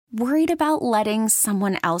Worried about letting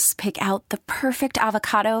someone else pick out the perfect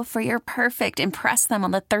avocado for your perfect impress them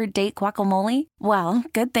on the third date guacamole? Well,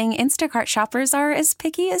 good thing Instacart shoppers are as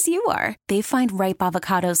picky as you are. They find ripe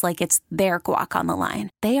avocados like it's their guac on the line.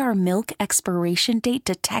 They are milk expiration date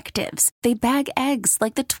detectives. They bag eggs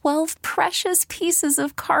like the 12 precious pieces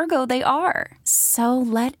of cargo they are. So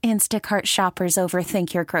let Instacart shoppers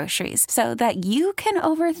overthink your groceries so that you can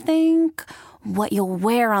overthink what you'll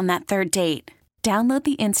wear on that third date. Download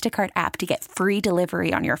the Instacart app to get free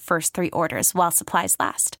delivery on your first 3 orders while supplies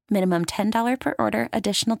last. Minimum $10 per order.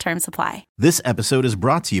 Additional terms apply. This episode is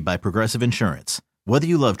brought to you by Progressive Insurance. Whether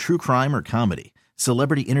you love true crime or comedy,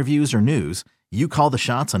 celebrity interviews or news, you call the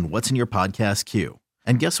shots on what's in your podcast queue.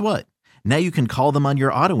 And guess what? Now you can call them on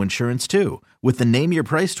your auto insurance too with the Name Your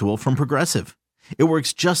Price tool from Progressive. It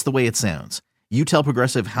works just the way it sounds. You tell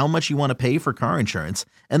Progressive how much you want to pay for car insurance,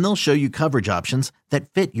 and they'll show you coverage options that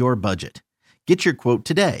fit your budget. Get your quote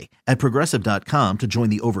today at Progressive.com to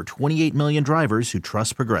join the over 28 million drivers who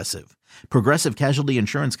trust Progressive. Progressive Casualty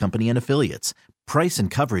Insurance Company and Affiliates. Price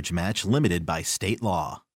and coverage match limited by state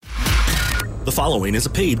law. The following is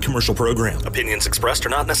a paid commercial program. Opinions expressed are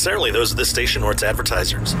not necessarily those of this station or its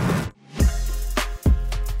advertisers.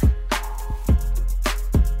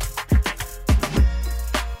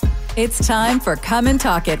 It's time for Come and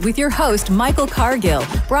Talk It with your host, Michael Cargill,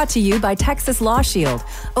 brought to you by Texas Law Shield.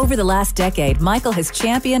 Over the last decade, Michael has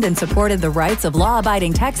championed and supported the rights of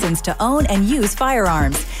law-abiding Texans to own and use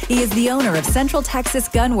firearms. He is the owner of Central Texas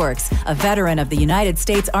Gun Works, a veteran of the United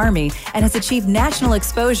States Army, and has achieved national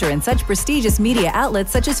exposure in such prestigious media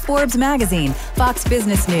outlets such as Forbes Magazine, Fox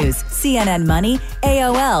Business News, CNN Money,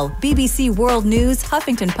 AOL, BBC World News,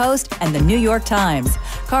 Huffington Post, and the New York Times.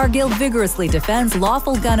 Cargill vigorously defends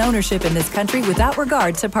lawful gun ownership in this country without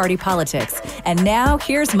regard to party politics. And now,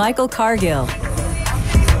 here's Michael Cargill.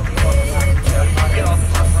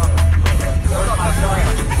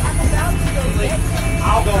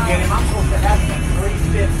 I'll go get him. I'm supposed to have him at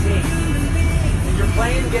 3:15. And you're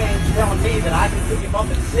playing games telling me that I can pick him up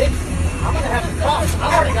at 6? I'm going to have the cuffs.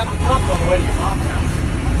 I've already got the cuffs on the way to your mom's house.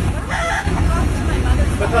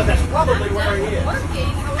 Because that's probably where he is.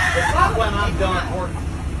 It's not when I'm done working.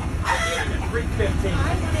 I get him at 3:15.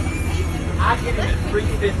 I get him at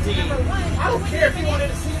 3:15. I don't care if you wanted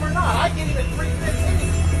to see him or not. I get him at 3:15.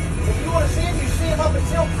 If you want to see him, you see him up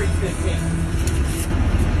until 3:15.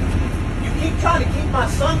 You keep trying to keep my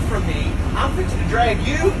son from me. I'm fixing to drag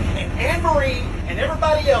you and Anne-Marie and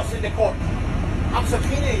everybody else into court. I'm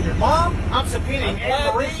subpoenaing your mom. I'm subpoenaing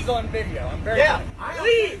Anne-Marie. This is on video. I'm very Yeah.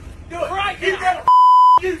 Leave. Do it. Right. You better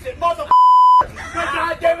use it, mother. Good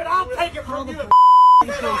God, David. I'll take it from you.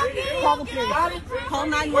 Call the police. Call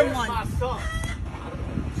 911.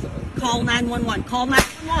 Call 911. Call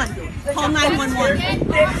 911. Call 911.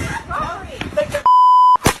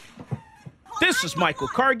 This is Michael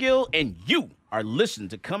Cargill, and you are listening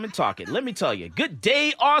to Come and Talk It. Let me tell you, good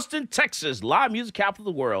day, Austin, Texas, live music capital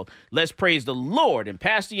of the world. Let's praise the Lord and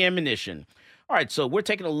pass the ammunition. All right, so we're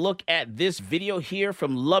taking a look at this video here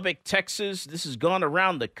from Lubbock, Texas. This has gone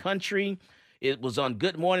around the country. It was on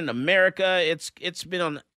Good Morning America. It's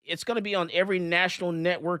going to be on every national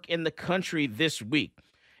network in the country this week.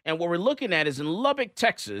 And what we're looking at is in Lubbock,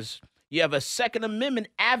 Texas, you have a Second Amendment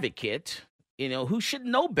advocate, who should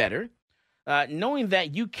know better, knowing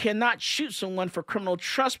that you cannot shoot someone for criminal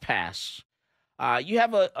trespass. You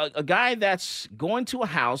have a guy that's going to a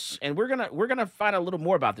house, and we're gonna find out a little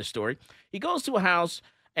more about this story. He goes to a house,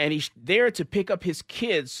 and he's there to pick up his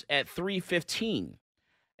kids at 3:15.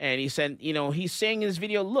 And he said, he's saying in his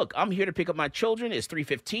video, look, I'm here to pick up my children. It's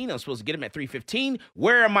 3:15. I'm supposed to get them at 3:15.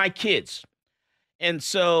 Where are my kids? And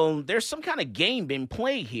so there's some kind of game being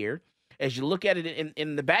played here as you look at it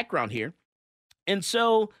in the background here. And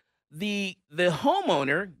so the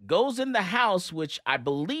homeowner goes in the house, which I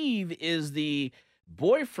believe is the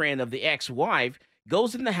boyfriend of the ex-wife,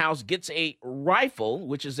 goes in the house, gets a rifle,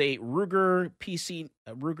 which is a Ruger PC,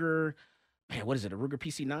 what is it? A Ruger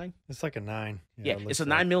PC-9? It's like a 9. Yeah, it's a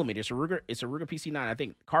 9mm. It's a Ruger PC-9. I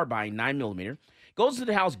think carbine 9mm. Goes to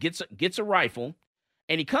the house, gets a rifle,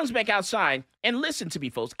 and he comes back outside. And listen to me,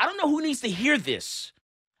 folks. I don't know who needs to hear this.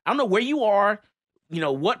 I don't know where you are.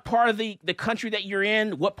 What part of the country that you're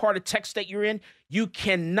in, what part of Texas that you're in. You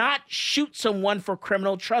cannot shoot someone for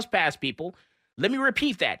criminal trespass, people. Let me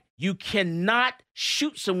repeat that. You cannot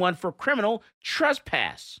shoot someone for criminal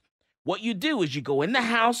trespass. What you do is you go in the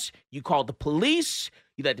house, you call the police,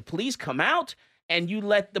 you let the police come out, and you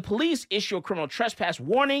let the police issue a criminal trespass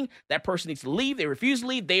warning. That person needs to leave. They refuse to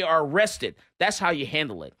leave. They are arrested. That's how you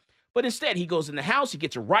handle it. But instead, he goes in the house, he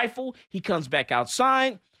gets a rifle, he comes back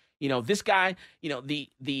outside. This guy,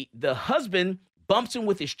 the husband bumps him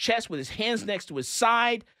with his chest, with his hands next to his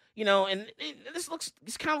side, and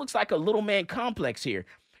this kind of looks like a little man complex here.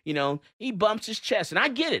 He bumps his chest, and I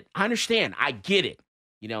get it. I understand. I get it.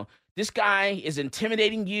 This guy is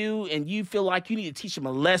intimidating you, and you feel like you need to teach him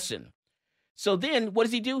a lesson. So then what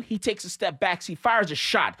does he do? He takes a step back. He fires a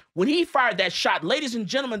shot. When he fired that shot, ladies and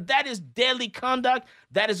gentlemen, that is deadly conduct.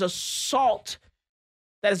 That is assault.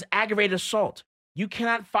 That is aggravated assault. You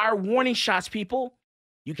cannot fire warning shots, people.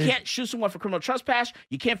 You can't shoot someone for criminal trespass.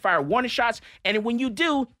 You can't fire warning shots. And when you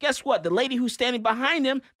do, guess what? The lady who's standing behind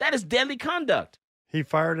him, that is deadly conduct. He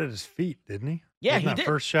fired at his feet, didn't he? Yeah, Wasn't he that did.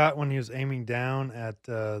 First shot when he was aiming down at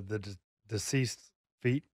the deceased's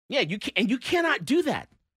feet. Yeah, you cannot do that.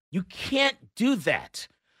 You can't do that.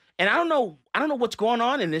 And I don't know what's going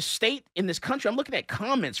on in this state, in this country. I'm looking at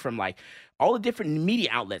comments from like all the different media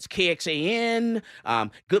outlets, KXAN,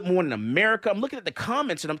 Good Morning America. I'm looking at the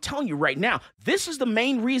comments, and I'm telling you right now, this is the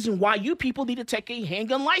main reason why you people need to take a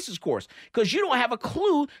handgun license course, because you don't have a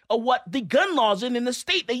clue of what the gun laws in the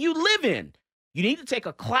state that you live in. You need to take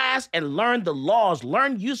a class and learn the laws,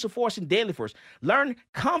 learn use of force and deadly force, learn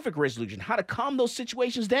conflict resolution, how to calm those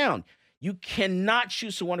situations down. You cannot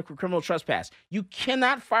shoot someone for criminal trespass. You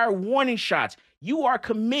cannot fire warning shots. You are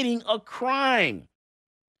committing a crime.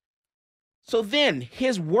 So then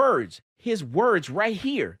his words right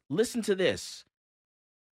here. Listen to this.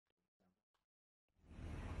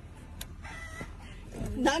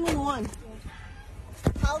 911.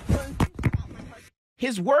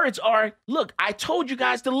 His words are, look, I told you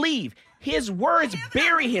guys to leave. His words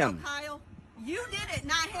bury him. Kyle, you did it,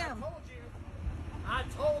 not him. I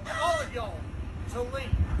told all of y'all to leave.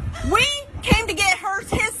 We came to get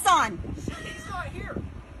his son. He's not here.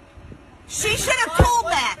 She should have told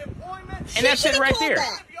that. And that's it right there.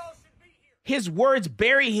 That. His words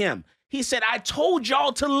bury him. He said, I told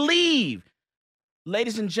y'all to leave.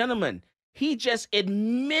 Ladies and gentlemen, he just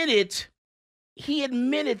admitted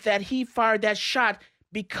that he fired that shot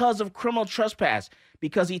because of criminal trespass,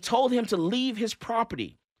 because he told him to leave his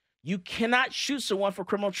property. You cannot shoot someone for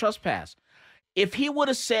criminal trespass. If he would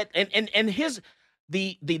have said,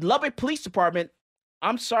 the Lubbock Police Department,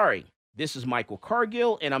 I'm sorry, this is Michael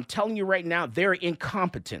Cargill, and I'm telling you right now, they're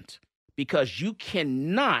incompetent, because you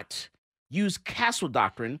cannot use Castle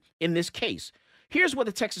Doctrine in this case. Here's what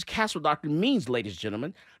the Texas Castle Doctrine means, ladies and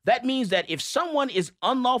gentlemen. That means that if someone is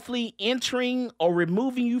unlawfully entering or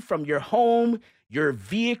removing you from your home, your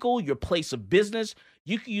vehicle, your place of business,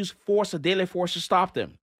 you can use force or deadly force to stop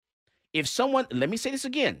them. If someone, let me say this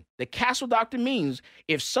again, the Castle Doctrine means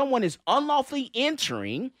if someone is unlawfully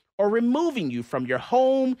entering or removing you from your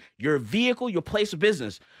home, your vehicle, your place of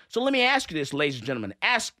business. So let me ask you this, ladies and gentlemen.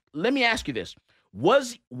 Let me ask you this.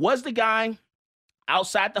 Was the guy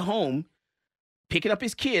outside the home picking up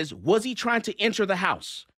his kids, was he trying to enter the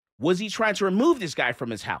house? Was he trying to remove this guy from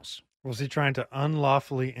his house? Was he trying to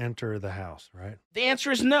unlawfully enter the house, right? The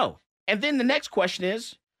answer is no. And then the next question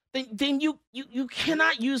is, then you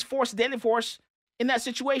cannot use force, deadly force in that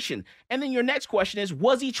situation. And then your next question is,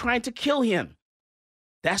 was he trying to kill him?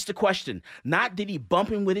 That's the question. Not did he bump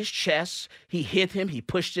him with his chest, he hit him, he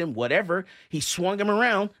pushed him, whatever, he swung him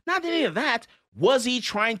around. Not any of that. Was he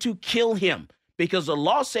trying to kill him? Because the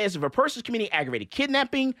law says if a person is committing aggravated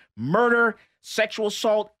kidnapping, murder, sexual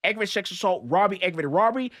assault, aggravated sexual assault, robbery, aggravated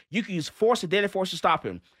robbery, you can use force or deadly force to stop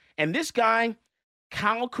him. And this guy,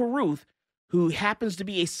 Kyle Carruth, who happens to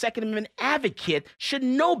be a Second Amendment advocate, should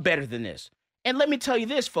know better than this. And let me tell you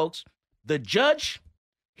this, folks. The judge,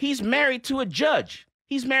 he's married to a judge.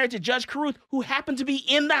 He's married to Judge Carruth, who happened to be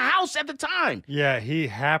in the house at the time. Yeah, he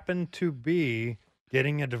happened to be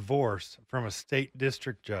getting a divorce from a state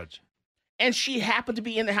district judge. And she happened to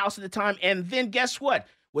be in the house at the time. And then guess what?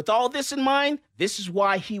 With all this in mind, this is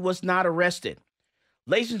why he was not arrested.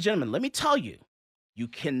 Ladies and gentlemen, let me tell you, you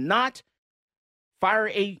cannot fire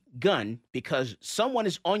a gun because someone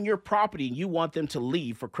is on your property and you want them to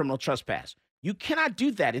leave for criminal trespass. You cannot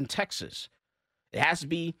do that in Texas. It has to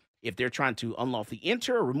be if they're trying to unlawfully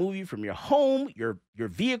enter or remove you from your home, your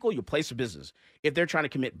vehicle, your place of business. If they're trying to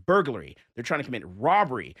commit burglary, they're trying to commit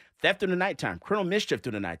robbery, theft in the nighttime, criminal mischief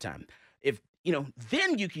in the nighttime.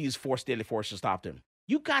 Then you can use force, deadly force to stop them.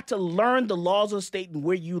 You got to learn the laws of the state and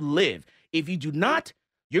where you live. If you do not,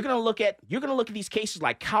 you're gonna look at these cases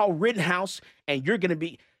like Kyle Rittenhouse, and you're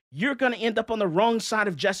gonna end up on the wrong side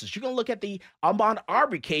of justice. You're gonna look at the Ahmaud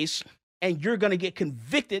Arbery case, and you're gonna get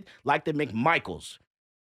convicted like the McMichaels.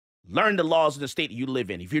 Learn the laws of the state that you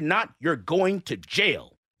live in. If you're not, you're going to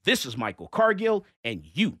jail. This is Michael Cargill, and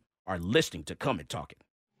you are listening to Come and Talk It.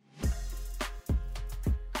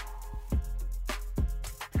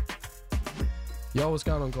 Yo, what's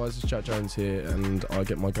going on, guys? It's Jack Jones here, and I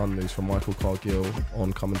get my gun news from Michael Cargill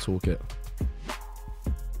on Come and Talk It.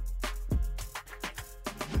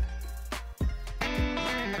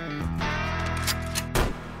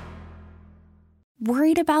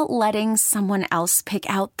 Worried about letting someone else pick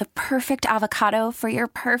out the perfect avocado for your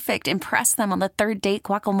perfect impress them on the third date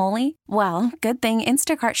guacamole? Well, good thing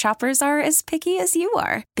Instacart shoppers are as picky as you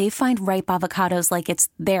are. They find ripe avocados like it's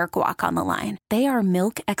their guac on the line. They are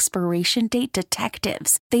milk expiration date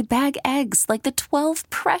detectives. They bag eggs like the 12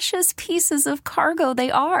 precious pieces of cargo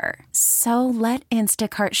they are. So let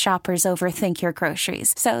Instacart shoppers overthink your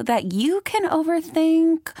groceries so that you can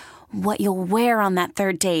overthink what you'll wear on that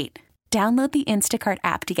third date. Download the Instacart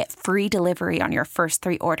app to get free delivery on your first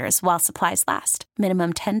 3 orders while supplies last.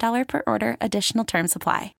 Minimum $10 per order. Additional terms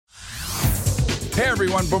apply. Hey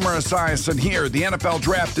everyone, Boomer Esiason here. The NFL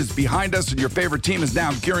draft is behind us and your favorite team is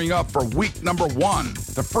now gearing up for week number 1.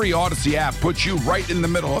 The free Odyssey app puts you right in the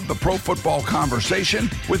middle of the pro football conversation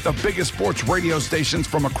with the biggest sports radio stations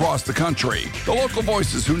from across the country. The local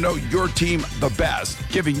voices who know your team the best,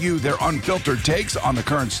 giving you their unfiltered takes on the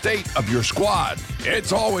current state of your squad.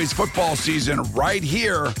 It's always football season right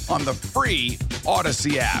here on the free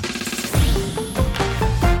Odyssey app.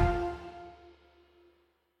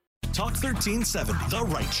 Talk 1370, the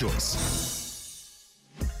right choice.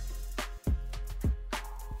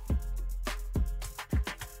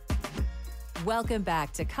 Welcome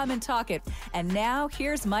back to Come and Talk It. And now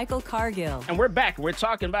here's Michael Cargill. And we're back. We're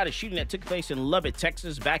talking about a shooting that took place in Lubbock,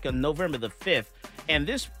 Texas, back on November the 5th. And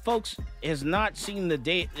this, folks, has not seen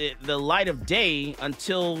the light of day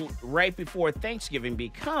until right before Thanksgiving,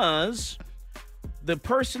 because the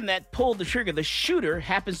person that pulled the trigger, the shooter,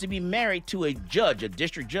 happens to be married to a judge, a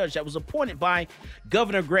district judge that was appointed by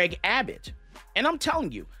Governor Greg Abbott. And I'm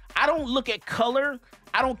telling you, I don't look at color.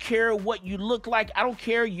 I don't care what you look like. I don't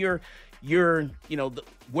care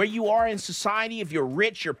where you are in society, if you're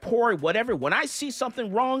rich, you're poor, whatever. When I see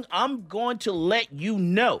something wrong, I'm going to let you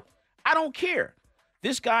know. I don't care.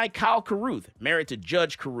 This guy, Kyle Carruth, married to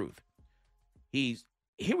Judge Carruth.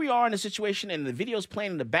 Here we are in a situation, and the video's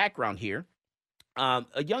playing in the background here.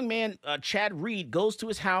 A young man, Chad Reed, goes to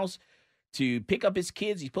his house to pick up his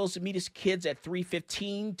kids. He's supposed to meet his kids at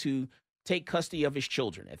 3:15 to take custody of his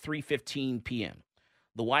children at 3:15 p.m.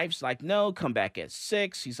 The wife's like, no, come back at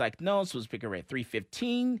 6. He's like, no, I'm supposed to pick her at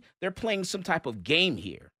 3:15. They're playing some type of game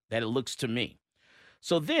here, that it looks to me.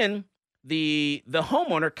 So then the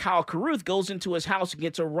homeowner, Kyle Carruth, goes into his house and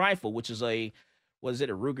gets a rifle, which is a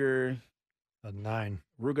Ruger? A 9.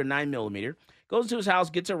 Ruger 9mm. Goes to his house,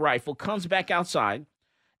 gets a rifle, comes back outside,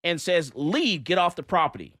 and says, leave, get off the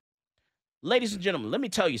property. Ladies and gentlemen, let me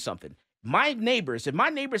tell you something. If my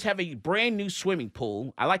neighbors have a brand new swimming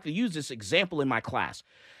pool, I like to use this example in my class,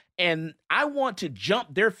 and I want to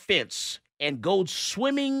jump their fence and go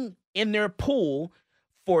swimming in their pool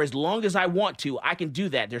for as long as I want to, I can do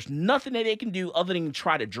that. There's nothing that they can do other than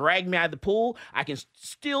try to drag me out of the pool. I can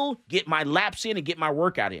still get my laps in and get my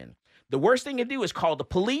workout in. The worst thing to do is call the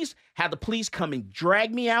police, have the police come and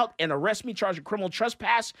drag me out and arrest me, charge of criminal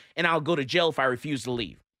trespass, and I'll go to jail if I refuse to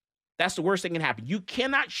leave. That's the worst thing that can happen. You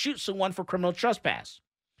cannot shoot someone for criminal trespass.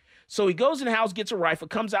 So he goes in the house, gets a rifle,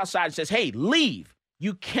 comes outside and says, hey, leave.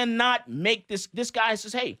 You cannot make this. This guy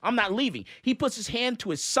says, hey, I'm not leaving. He puts his hand to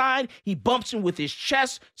his side. He bumps him with his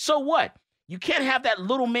chest. So what? You can't have that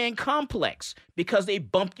little man complex because they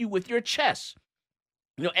bumped you with your chest.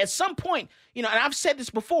 At some point, and I've said this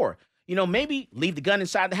before, maybe leave the gun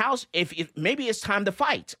inside the house if maybe it's time to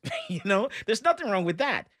fight. There's nothing wrong with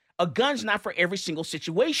that. A gun's not for every single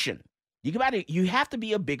situation. You have to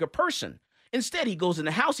be a bigger person. Instead, he goes in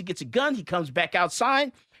the house, he gets a gun, he comes back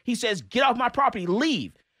outside, he says, get off my property,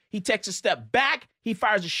 leave. He takes a step back, he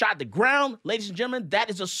fires a shot at the ground. Ladies and gentlemen, that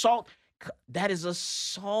is assault. That is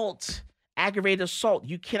assault. Aggravated assault.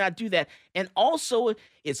 You cannot do that. And also,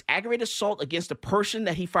 it's aggravated assault against the person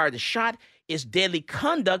that he fired the shot. It's deadly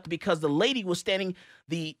conduct because the lady was standing,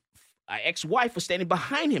 the ex-wife was standing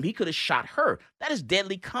behind him. He could have shot her. That is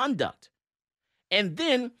deadly conduct. And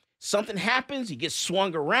then something happens. He gets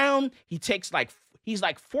swung around. He's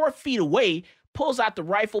like 4 feet away, pulls out the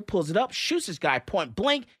rifle, pulls it up, shoots this guy point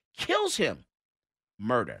blank, kills him.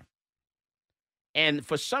 Murder. And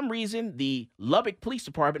for some reason, the Lubbock Police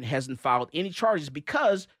Department hasn't filed any charges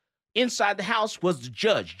because inside the house was the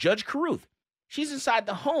judge, Judge Carruth. She's inside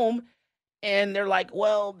the home, and they're like,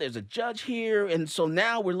 well, there's a judge here. And so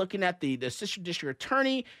now we're looking at the assistant district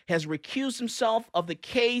attorney has recused himself of the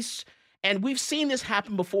case. And we've seen this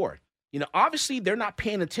happen before. Obviously, they're not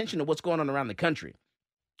paying attention to what's going on around the country.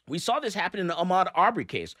 We saw this happen in the Ahmaud Arbery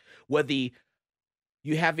case, where the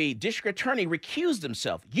You have a district attorney recuse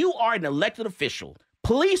themselves. You are an elected official.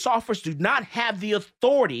 Police officers do not have the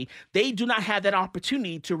authority. They do not have that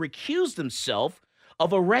opportunity to recuse themselves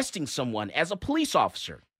of arresting someone as a police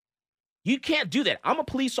officer. You can't do that. I'm a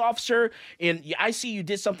police officer, and I see you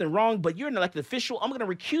did something wrong, but you're an elected official. I'm going to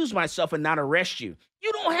recuse myself and not arrest you.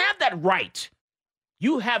 You don't have that right.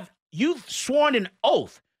 You've sworn an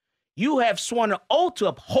oath. You have sworn an oath to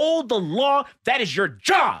uphold the law. That is your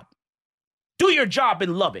job. Do your job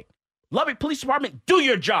in Lubbock. Lubbock Police Department, do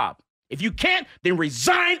your job. If you can't, then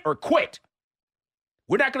resign or quit.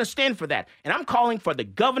 We're not going to stand for that. And I'm calling for the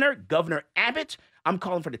governor, Governor Abbott. I'm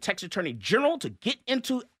calling for the Texas Attorney General to get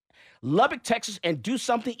into Lubbock, Texas, and do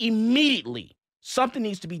something immediately. Something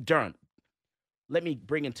needs to be done. Let me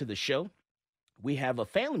bring into the show. We have a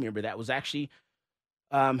family member that was actually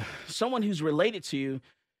someone who's related to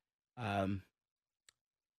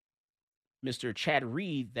Mr. Chad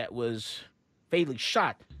Reed that was fatally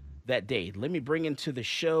shot that day. Let me bring into the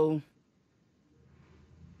show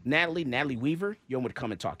Natalie Weaver. You're on with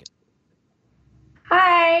Come and Talk It.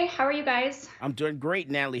 Hi, how are you guys? I'm doing great,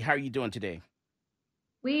 Natalie. How are you doing today?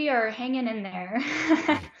 We are hanging in there.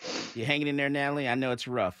 You hanging in there, Natalie? I know it's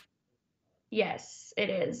rough. Yes, it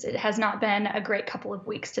is. It has not been a great couple of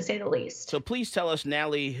weeks, to say the least. So please tell us,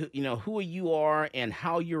 Natalie, who you are and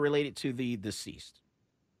how you're related to the deceased.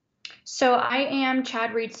 So I am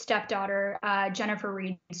Chad Reed's stepdaughter, Jennifer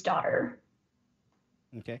Reed's daughter.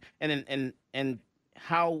 Okay. And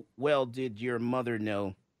how well did your mother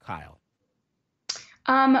know Kyle?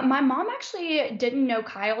 My mom actually didn't know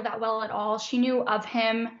Kyle that well at all. She knew of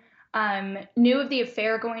him, knew of the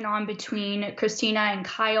affair going on between Christina and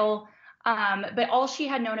Kyle. But all she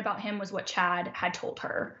had known about him was what Chad had told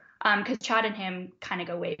her, because Chad and him kind of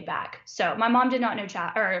go way back. So my mom did not know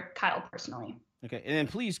Kyle personally. Okay. And then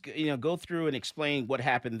please, go through and explain what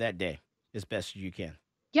happened that day as best as you can.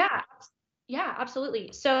 Yeah,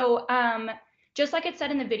 absolutely. So, just like it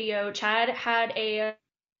said in the video, Chad had a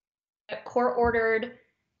court-ordered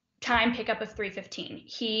time pickup of 3:15.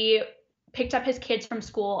 He picked up his kids from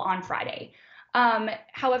school on Friday.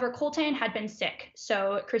 However, Colton had been sick,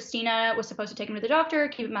 so Christina was supposed to take him to the doctor,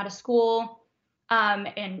 keep him out of school,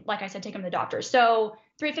 and like I said, take him to the doctor. So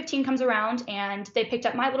 3:15 comes around, and they picked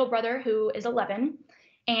up my little brother, who is 11,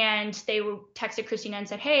 and they texted Christina and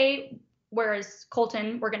said, "Hey, where is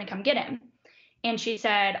Colton? We're going to come get him." And she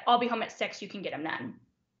said, "I'll be home at 6. You can get him then."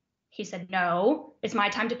 He said, "No, it's my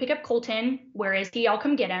time to pick up Colton. Where is he? I'll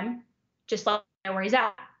come get him. Just let me know where he's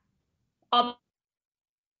at. You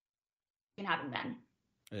can have him then."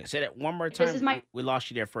 Okay, say that one more time. This is we lost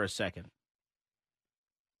you there for a second.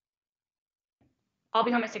 "I'll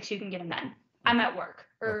be home at 6. You can get him then. Okay. I'm at work,"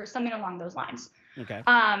 or something along those lines. Okay.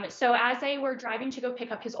 So as they were driving to go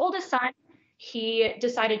pick up his oldest son, he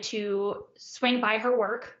decided to swing by her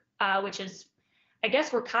work, which is, I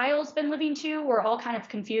guess, where Kyle's been living too. We're all kind of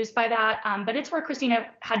confused by that, but it's where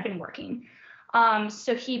Christina had been working.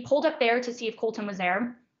 So he pulled up there to see if Colton was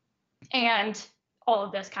there, and all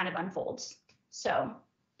of this kind of unfolds. So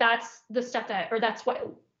that's the stuff that's what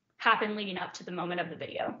happened leading up to the moment of the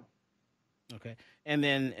video. Okay.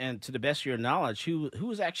 And to the best of your knowledge, who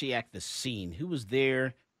was actually at the scene? Who was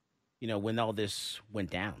there, when all this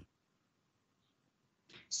went down?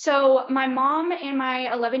 So my mom and my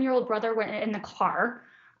 11-year-old brother were in the car,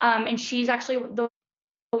 and she's actually the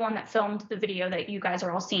one that filmed the video that you guys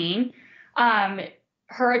are all seeing.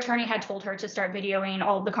 Her attorney had told her to start videoing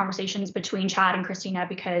all of the conversations between Chad and Christina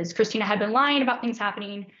because Christina had been lying about things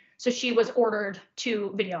happening. So she was ordered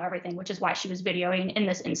to video everything, which is why she was videoing in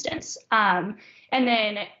this instance. And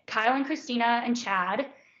then Kyle and Christina and Chad.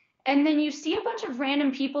 And then you see a bunch of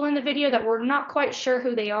random people in the video that we're not quite sure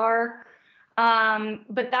who they are.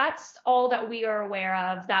 But that's all that we are aware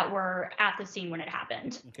of that were at the scene when it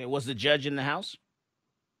happened. Okay. Was the judge in the house?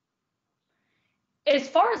 As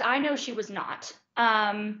far as I know, she was not.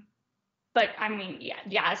 But I mean,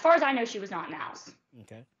 yeah, as far as I know, she was not in the house.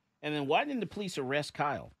 Okay. And then why didn't the police arrest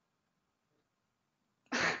Kyle?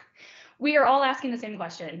 We are all asking the same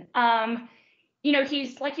question.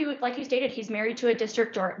 He's like you stated, he's married to a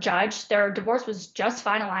district judge. Their divorce was just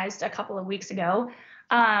finalized a couple of weeks ago.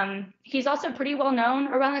 He's also pretty well known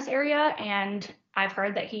around this area, and I've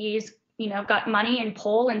heard that he's, got money and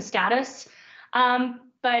pull and status.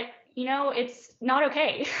 But it's not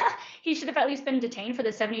okay. He should have at least been detained for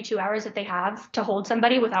the 72 hours that they have to hold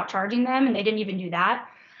somebody without charging them, and they didn't even do that.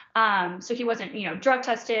 So he wasn't, drug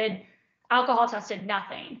tested, alcohol tested,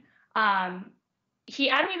 nothing. I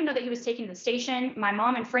don't even know that he was taken to the station. My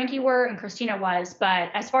mom and Frankie were, and Christina was, but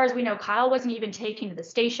as far as we know, Kyle wasn't even taken to the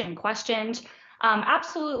station and questioned.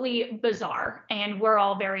 Absolutely bizarre. And we're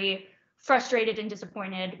all very frustrated and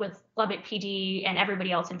disappointed with Lubbock PD and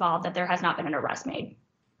everybody else involved that there has not been an arrest made.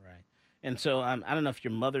 Right. And so I don't know if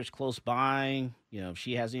your mother's close by, if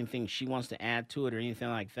she has anything she wants to add to it or anything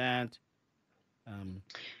like that.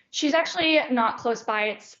 She's actually not close by.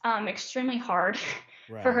 It's extremely hard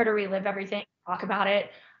for her to relive everything, talk about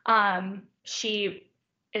it.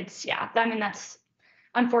 That's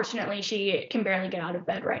unfortunately she can barely get out of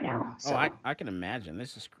bed right now. So. Oh, I can imagine.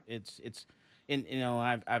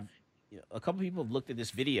 I've a couple people have looked at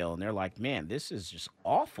this video and they're like, man, this is just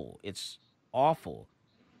awful. It's awful,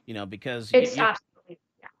 because it's absolutely.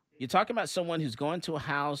 Yeah. You're talking about someone who's going to a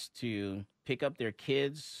house to pick up their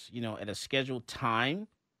kids, at a scheduled time,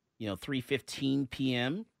 3:15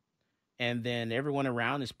 p.m. And then everyone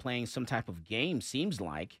around is playing some type of game, seems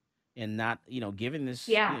like, and not, giving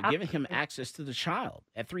him access to the child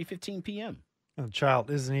at 3:15 p.m. And the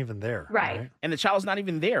child isn't even there. Right. And the child's not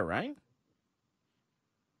even there, right?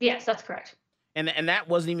 Yes, that's correct. And that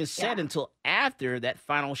wasn't even said until after that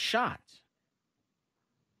final shot.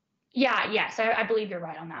 Yeah, yes, I believe you're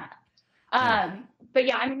right on that. But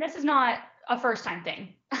yeah, I mean, this is not a first time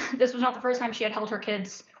thing. This was not the first time she had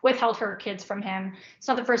withheld her kids from him. It's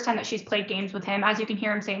not the first time that she's played games with him. As you can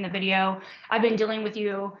hear him say in the video, I've been dealing with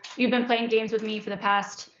you. You've been playing games with me for the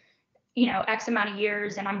past, X amount of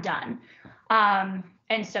years, and I'm done.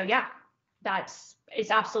 And so, yeah,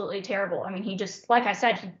 it's absolutely terrible. I mean, he just, like I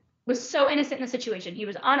said, he was so innocent in the situation. He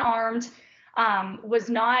was unarmed, was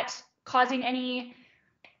not causing any,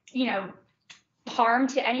 harm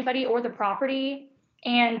to anybody or the property.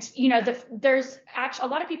 And, there's actually,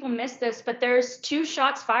 a lot of people miss this, but there's 2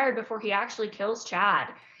 shots fired before he actually kills Chad.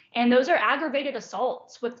 And those are aggravated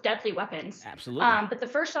assaults with deadly weapons. Absolutely. But the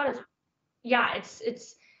first shot is,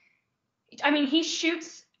 he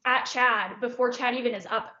shoots at Chad before Chad even is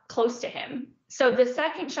up close to him. So the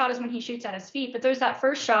second shot is when he shoots at his feet, but there's that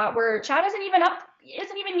first shot where Chad isn't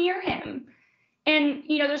even near him. And,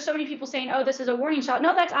 there's so many people saying, oh, this is a warning shot.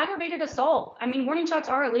 No, that's aggravated assault. I mean, warning shots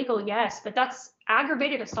are illegal, yes, but that's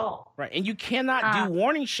aggravated assault. Right. And you cannot do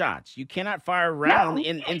warning shots. You cannot fire around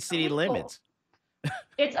in city limits.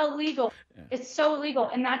 It's illegal. Yeah. It's so illegal.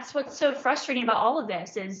 And that's what's so frustrating about all of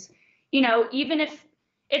this is, even if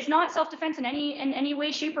it's not self-defense in any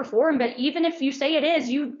way, shape, or form, but even if you say it is,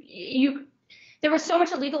 there was so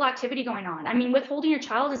much illegal activity going on. I mean, withholding your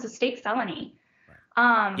child is a state felony.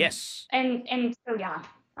 Yes. And so, yeah.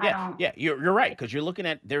 Yeah, you're right, because you're looking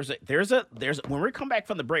at there's a when we come back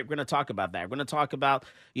from the break, we're going to talk about that. We're going to talk about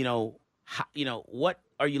what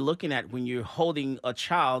are you looking at when you're holding a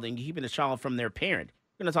child and keeping a child from their parent.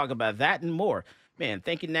 We're going to talk about that and more. Man,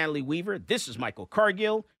 thank you, Natalie Weaver. This is Michael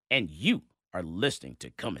Cargill, and you are listening to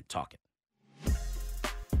Come and Talk It.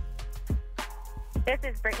 This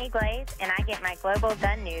is Brittany Glaze, and I get my global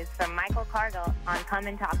gun news from Michael Cargill on Come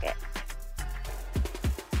and Talk It.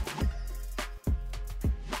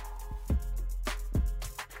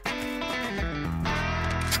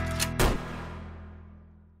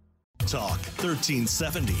 Talk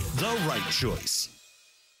 1370, the right choice.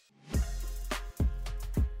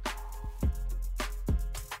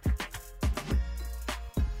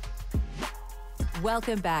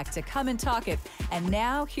 Welcome back to Come and Talk It. And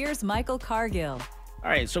now here's Michael Cargill. All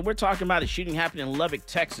right, so we're talking about a shooting happened in Lubbock,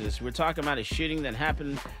 Texas. We're talking about a shooting that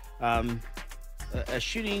happened, a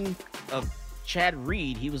shooting of Chad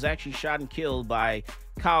Reed. He was actually shot and killed by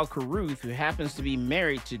Kyle Carruth, who happens to be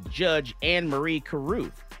married to Judge Anne Marie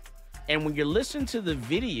Carruth. And when you're listening to the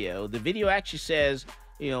video actually says,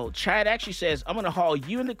 Chad actually says, I'm going to haul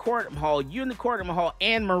you into court. I'm going to haul you into court. I'm going to haul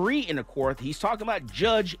Anne Marie into court. He's talking about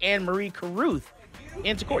Judge Anne Marie Carruth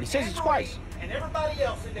into court. He says it twice. And everybody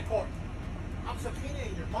else in the court. I'm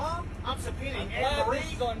subpoenaing your mom. I'm subpoenaing Anne Marie.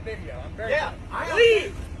 This is on video. I'm very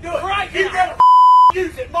leave. Do it right now. You better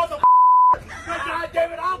use it, mother. God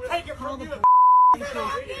damn it, I'll take it from you.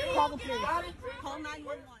 Call the police. Call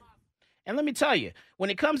 911. And let me tell you,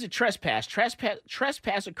 when it comes to trespass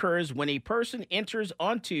occurs when a person enters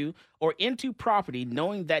onto or into property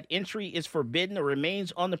knowing that entry is forbidden or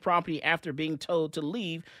remains on the property after being told to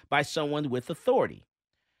leave by someone with authority.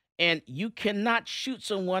 And you cannot shoot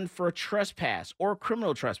someone for a trespass or a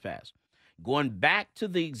criminal trespass. Going back to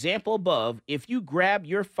the example above, if you grab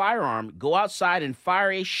your firearm, go outside and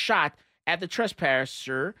fire a shot at the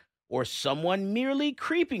trespasser or someone merely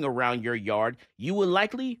creeping around your yard, you will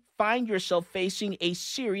likely find yourself facing a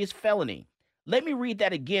serious felony. Let me read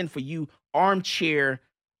that again for you armchair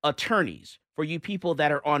attorneys, for you people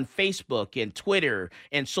that are on Facebook and Twitter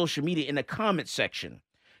and social media in the comment section.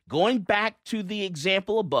 Going back to the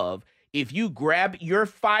example above, if you grab your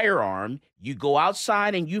firearm, you go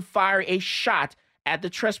outside and you fire a shot at the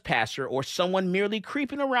trespasser or someone merely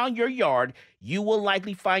creeping around your yard, you will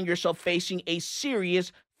likely find yourself facing a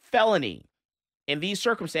serious felony. In these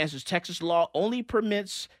circumstances, Texas law only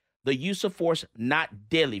permits the use of force, not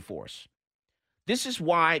deadly force. This is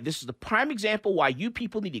the prime example why you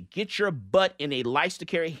people need to get your butt in a license to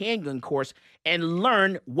carry handgun course and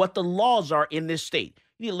learn what the laws are in this state.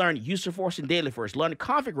 You need to learn use of force and deadly force, learn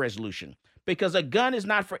conflict resolution, because a gun is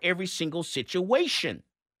not for every single situation.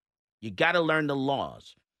 You got to learn the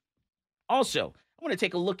laws. Also, I want to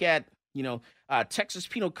take a look at, Texas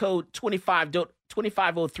Penal Code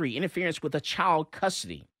 2503, interference with a child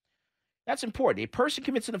custody. That's important. A person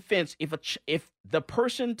commits an offense if the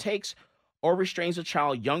person takes or restrains a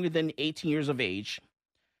child younger than 18 years of age.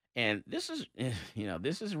 And this is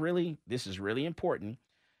really important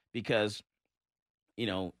because,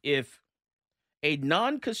 if a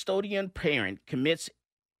non-custodial parent commits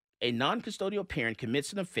an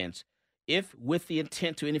offense, if with the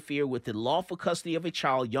intent to interfere with the lawful custody of a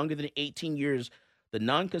child younger than 18 years, the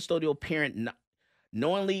non-custodial parent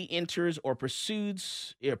knowingly enters or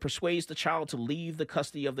persuades the child to leave the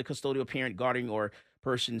custody of the custodial parent, guardian, or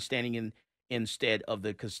person standing instead of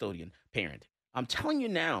the custodian parent. I'm telling you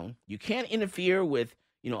now, you can't interfere with,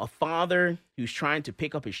 a father who's trying to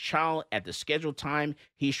pick up his child at the scheduled time.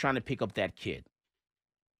 He's trying to pick up that kid.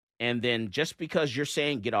 And then just because you're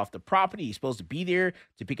saying get off the property, he's supposed to be there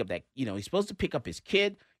to pick up that, he's supposed to pick up his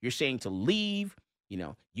kid. You're saying to leave.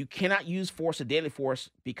 You cannot use force or deadly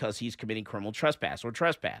force because he's committing criminal trespass or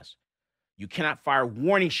trespass. You cannot fire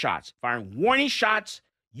warning shots. Firing warning shots,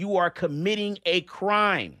 you are committing a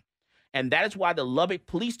crime. And that is why the Lubbock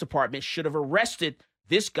Police Department should have arrested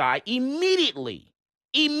this guy immediately.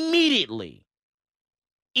 Immediately.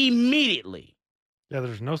 Yeah,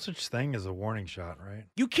 there's no such thing as a warning shot, right?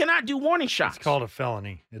 You cannot do warning shots. It's called a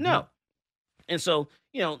felony. No. And so,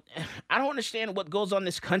 I don't understand what goes on in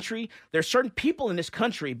this country. There are certain people in this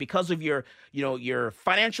country, because of your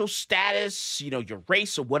financial status, your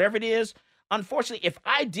race or whatever it is. Unfortunately, if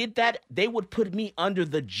I did that, they would put me under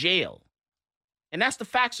the jail. And that's the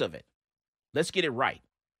facts of it. Let's get it right.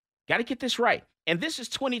 Got to get this right. And this is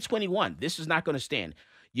 2021. This is not going to stand.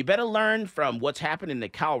 You better learn from what's happened in the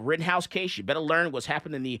Kyle Rittenhouse case. You better learn what's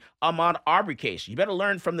happened in the Ahmaud Arbery case. You better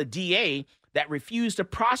learn from the DA that refused to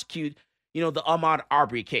prosecute, the Ahmaud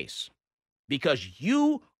Arbery case, because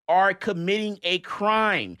you are committing a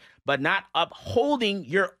crime, but not upholding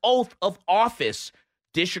your oath of office,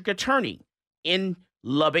 district attorney in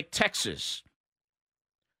Lubbock, Texas.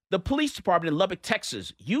 The police department in Lubbock,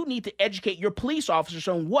 Texas, you need to educate your police officers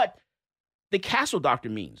on what the Castle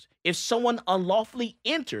Doctrine means. If someone unlawfully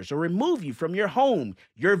enters or remove you from your home,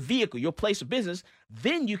 your vehicle, your place of business,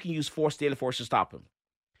 then you can use force, deadly force to stop them.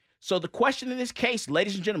 So the question in this case,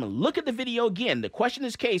 ladies and gentlemen, look at the video again. The question in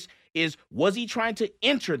this case is, was he trying to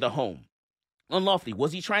enter the home unlawfully?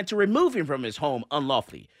 Was he trying to remove him from his home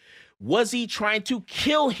unlawfully? Was he trying to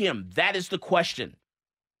kill him? That is the question.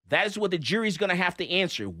 That is what the jury's going to have to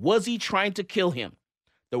answer. Was he trying to kill him?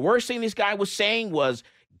 The worst thing this guy was saying was,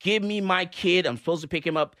 give me my kid. I'm supposed to pick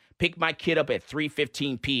my kid up at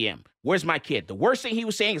 3:15 p.m. Where's my kid? The worst thing he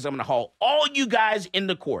was saying is, I'm going to haul all you guys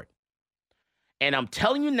into court. And I'm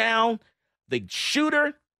telling you now, the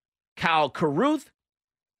shooter, Kyle Carruth,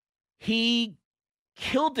 he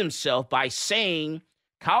killed himself by saying,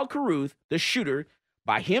 Kyle Carruth, the shooter,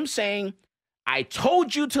 by him saying, I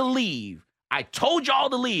told you to leave. I told y'all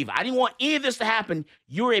to leave. I didn't want any of this to happen.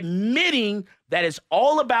 You're admitting that it's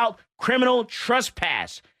all about criminal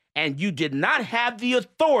trespass, and you did not have the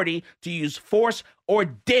authority to use force or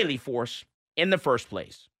deadly force in the first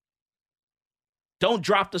place. Don't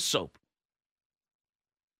drop the soap.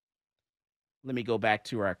 Let me go back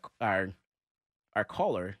to our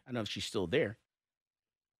caller. I don't know if she's still there.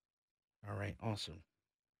 All right, awesome.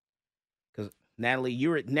 Because Natalie, you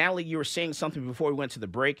were saying something before we went to the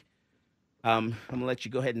break. I'm gonna let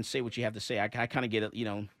you go ahead and say what you have to say. I kind of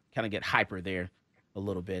get hyper there a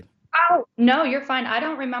little bit. Oh no, you're fine. I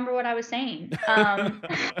don't remember what I was saying.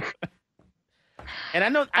 And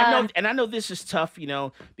I know this is tough,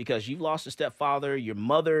 because you've lost a stepfather, your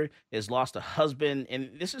mother has lost a husband, and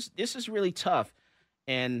this is really tough.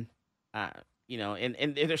 And and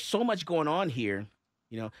there's so much going on here,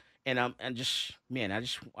 and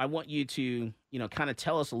I want you to, kind of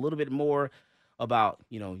tell us a little bit more about,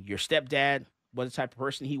 your stepdad, what type of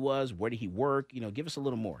person he was, where did he work, give us a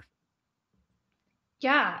little more.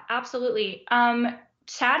 Yeah, absolutely.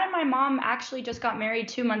 Chad and my mom actually just got married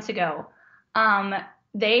 2 months ago.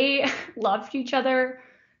 They loved each other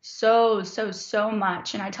so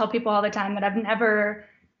much. And I tell people all the time that I've never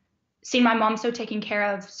seen my mom so taken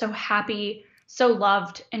care of, so happy, so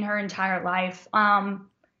loved in her entire life.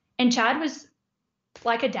 And Chad was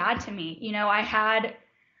like a dad to me. You know, I had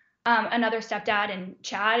another stepdad, and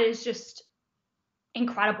Chad is just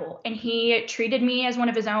incredible. And he treated me as one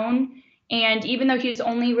of his own. And even though he's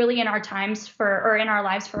only really in our lives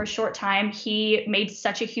for a short time, he made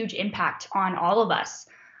such a huge impact on all of us.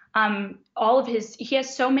 He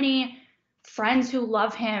has so many friends who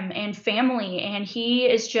love him and family, and he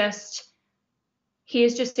is just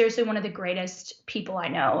seriously one of the greatest people I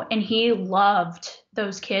know. And he loved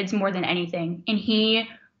those kids more than anything. And he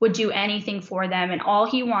would do anything for them. And all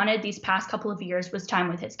he wanted these past couple of years was time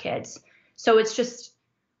with his kids. So it's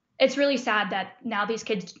really sad that now these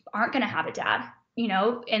kids aren't going to have a dad, you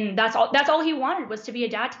know, and that's all he wanted, was to be a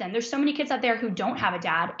dad to them. There's so many kids out there who don't have a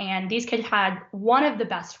dad, and these kids had one of the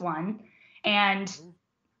best one, and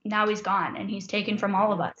now he's gone and he's taken from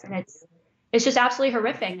all of us. And it's just absolutely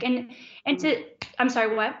horrific. I'm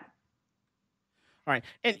sorry, what? All right.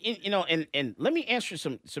 And let me answer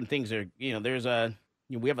some things there. You know, there's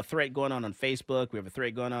we have a thread going on Facebook. We have a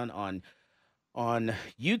thread going on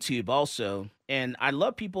YouTube also. And I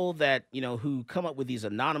love people that, you know, who come up with these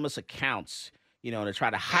anonymous accounts, you know, to try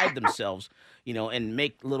to hide themselves, you know, and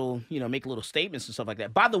make little statements and stuff like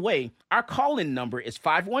that. By the way, our call-in number is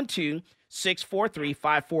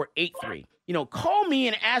 512-643-5483. You know, call me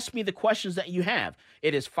and ask me the questions that you have.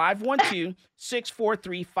 It is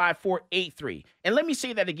 512-643-5483. And let me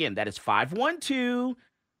say that again. That is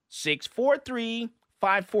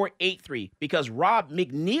 512-643-5483, because Rob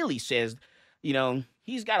McNeely says, you know,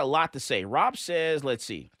 he's got a lot to say. Rob says, let's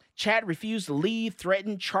see, Chad refused to leave,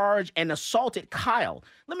 threatened, charged, and assaulted Kyle.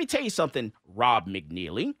 Let me tell you something, Rob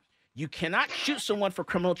McNeely. You cannot shoot someone for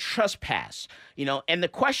criminal trespass, you know, and the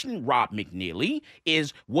question, Rob McNeely,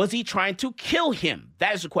 is, was he trying to kill him?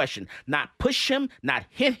 That is the question. Not push him, not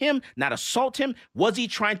hit him, not assault him. Was he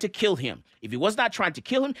trying to kill him? If he was not trying to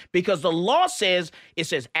kill him, because the law says, it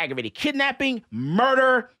says aggravated kidnapping,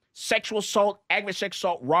 murder, sexual assault, aggravated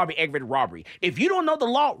sexual assault, robbery, aggravated robbery. If you don't know the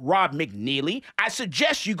law, Rob McNeely, I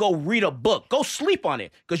suggest you go read a book. Go sleep on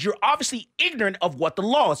it, because you're obviously ignorant of what the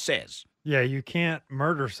law says. Yeah, you can't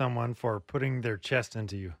murder someone for putting their chest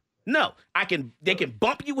into you. No, they can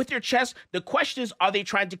bump you with your chest. The question is, are they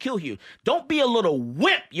trying to kill you? Don't be a little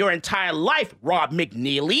wimp your entire life, Rob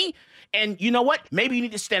McNeely. And you know what? Maybe you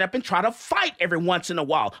need to stand up and try to fight every once in a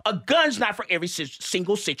while. A gun's not for every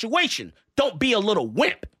single situation. Don't be a little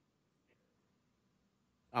wimp.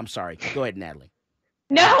 I'm sorry. Go ahead, Natalie.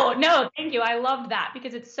 No, thank you. I love that,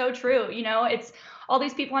 because it's so true. You know, it's all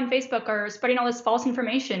these people on Facebook are spreading all this false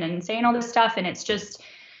information and saying all this stuff. And it's just,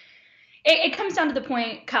 it comes down to the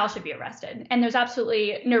point Kyle should be arrested. And there's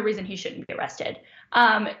absolutely no reason he shouldn't be arrested.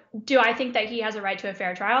 Do I think that he has a right to a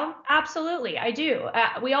fair trial? Absolutely. I do.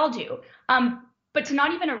 We all do. But to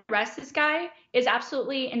not even arrest this guy is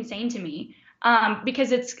absolutely insane to me,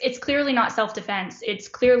 because it's clearly not self-defense. It's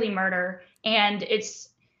clearly murder. And it's,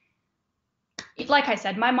 like I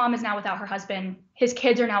said, my mom is now without her husband. His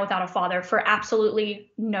kids are now without a father for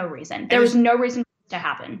absolutely no reason. There was no reason for this to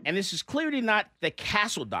happen. And this is clearly not the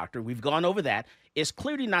Castle Doctrine. We've gone over that. It's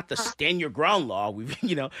clearly not the stand your ground law. We've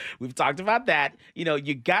talked about that. You know,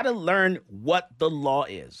 you got to learn what the law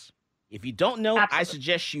is. If you don't know, absolutely, I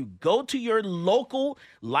suggest you go to your local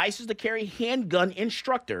license to carry handgun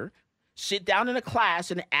instructor, sit down in a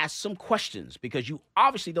class and ask some questions, because you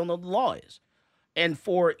obviously don't know what the law is. And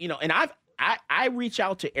I reach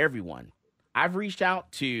out to everyone. I've reached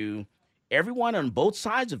out to everyone on both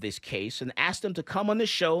sides of this case and asked them to come on the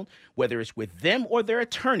show, whether it's with them or their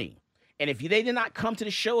attorney. And if they did not come to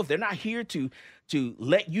the show, if they're not here to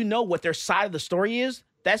let you know what their side of the story is,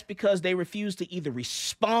 that's because they refuse to either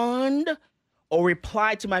respond or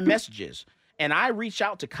reply to my messages. And I reached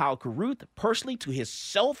out to Kyle Carruth personally, to his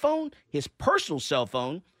cell phone, his personal cell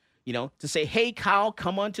phone, you know, to say, hey, Kyle,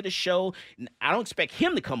 come on to the show. I don't expect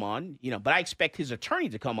him to come on, you know, but I expect his attorney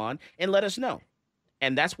to come on and let us know.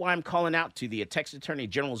 And that's why I'm calling out to the Texas Attorney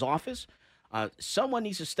General's office. Someone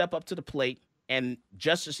needs to step up to the plate, and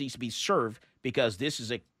justice needs to be served, because this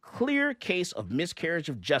is a clear case of miscarriage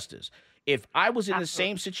of justice. If I was in the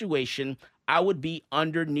same situation, I would be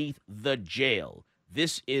underneath the jail.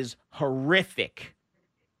 This is horrific.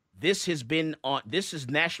 This has been on, this is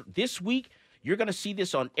national. This week, you're going to see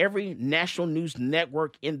this on every national news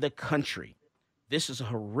network in the country. This is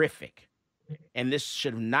horrific, and this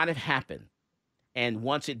should not have happened. And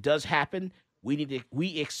once it does happen,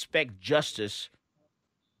 we expect justice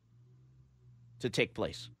to take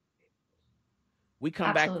place. We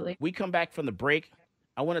come back from the break.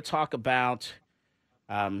 I want to talk about,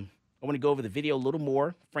 I want to go over the video a little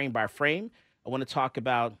more, frame by frame. I want to talk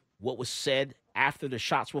about what was said after the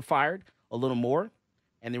shots were fired. a little more,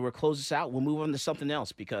 and then we'll close this out. We'll move on to something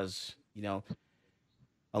else because,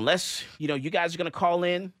 unless, you guys are going to call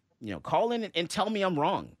in, and tell me I'm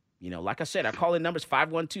wrong. Like I said, our call-in number is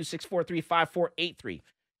 512-643-5483.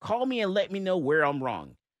 Call me and let me know where I'm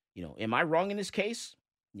wrong. Am I wrong in this case?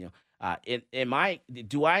 Am I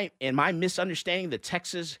misunderstanding the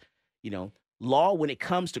Texas, law when it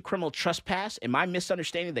comes to criminal trespass? Am I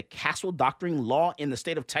misunderstanding the Castle Doctrine law in the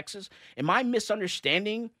state of Texas? Am I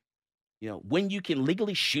misunderstanding, when you can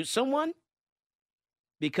legally shoot someone?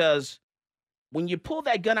 Because when you pull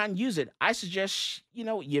that gun out and use it, I suggest,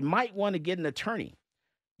 you might want to get an attorney.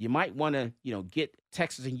 You might want to, get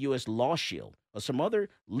Texas and U.S. Law Shield or some other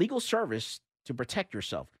legal service to protect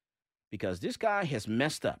yourself, because this guy has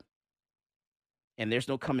messed up and there's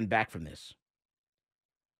no coming back from this.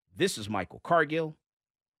 This is Michael Cargill,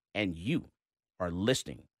 and you are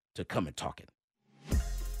listening to Come and Talk It.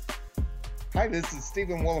 Hi, this is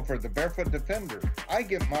Stephen Williford, the Barefoot Defender. I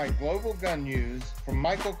get my global gun news from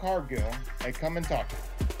Michael Cargill at Come and Talk It.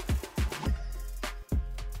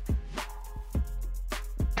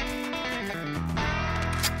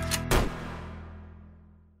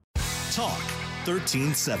 Talk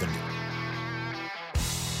 1370.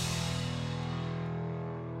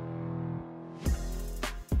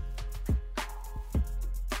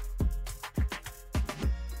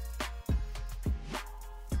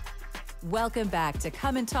 Welcome back to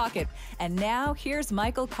Come and Talk It. And now here's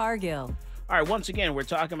Michael Cargill. All right, once again, we're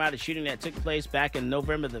talking about a shooting that took place back in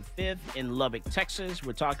November the 5th in Lubbock, Texas.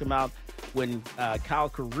 We're talking about when Kyle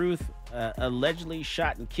Carruth allegedly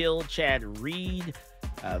shot and killed Chad Reed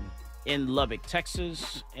in Lubbock,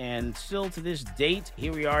 Texas. And still to this date,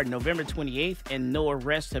 here we are, November 28th, and no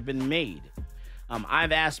arrests have been made.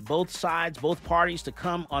 I've asked both sides, both parties, to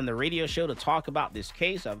come on the radio show to talk about this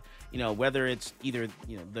case of, whether it's either,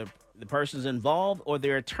 the persons involved or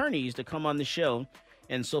their attorneys to come on the show.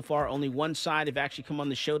 And so far, only one side have actually come on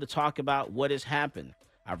the show to talk about what has happened.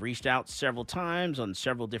 I've reached out several times on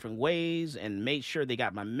several different ways and made sure they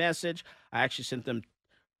got my message. I actually sent them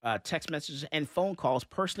text messages and phone calls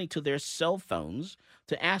personally to their cell phones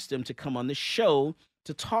to ask them to come on the show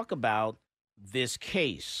to talk about this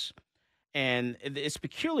case. And it's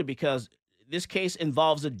peculiar because this case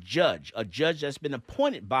involves a judge that's been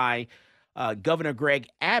appointed by Governor Greg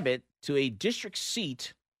Abbott to a district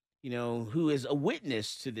seat, who is a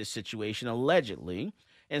witness to this situation, allegedly.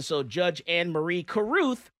 And so Judge Anne Marie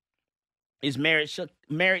Carruth is married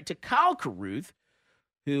to Kyle Carruth,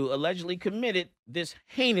 who allegedly committed this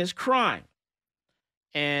heinous crime.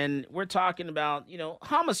 And we're talking about,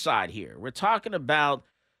 homicide here. We're talking about,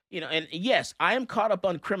 and yes, I am caught up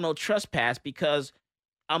on criminal trespass because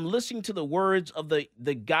I'm listening to the words of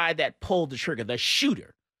the guy that pulled the trigger, the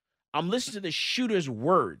shooter. I'm listening to the shooter's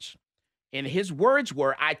words. And his words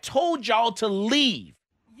were, "I told y'all to leave."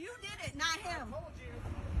 You did it, not him.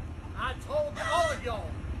 I told all of y'all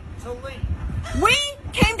to leave. We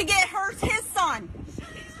came to get his son. He's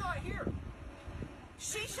not here.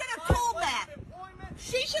 She should have told that.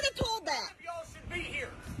 She should have told that. None of y'all should be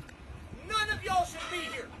here. None of y'all should be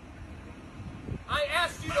here. I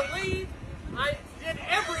asked you to leave. I did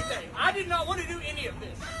everything. I did not want to do any of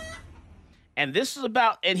this. And this is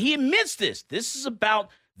about, and he admits this is about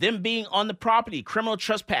them being on the property, criminal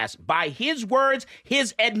trespass, by his words,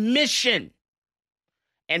 his admission.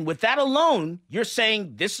 And with that alone, you're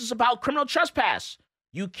saying this is about criminal trespass.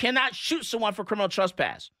 You cannot shoot someone for criminal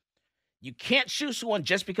trespass. You can't shoot someone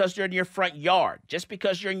just because they're in your front yard, just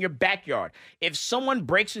because you're in your backyard. If someone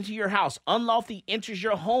breaks into your house, unlawfully enters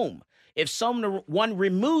your home, if someone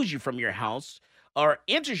removes you from your house or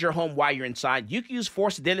enters your home while you're inside, you can use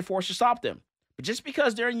force, deadly force to stop them. But just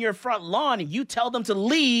because they're in your front lawn and you tell them to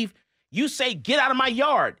leave, you say, "Get out of my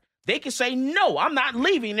yard." They can say, "No, I'm not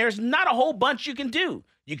leaving." There's not a whole bunch you can do.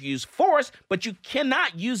 You can use force, but you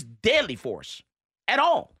cannot use deadly force at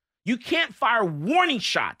all. You can't fire warning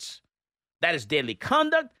shots. That is deadly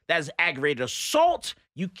conduct. That is aggravated assault.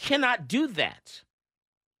 You cannot do that.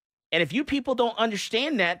 And if you people don't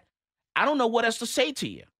understand that, I don't know what else to say to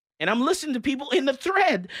you. And I'm listening to people in the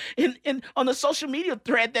thread, on the social media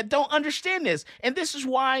thread that don't understand this. And this is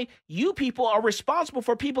why you people are responsible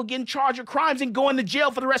for people getting charged with crimes and going to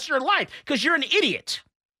jail for the rest of your life, because you're an idiot.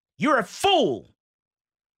 You're a fool.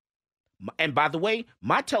 And by the way,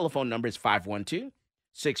 my telephone number is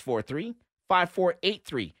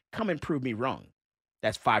 512-643-5483. Come and prove me wrong.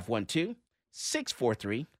 That's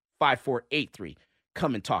 512-643-5483.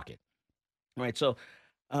 Come and talk it. All right, so,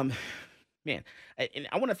 man, and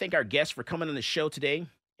I want to thank our guests for coming on the show today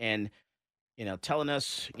and, telling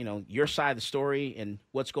us, your side of the story and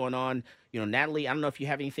what's going on. Natalie, I don't know if you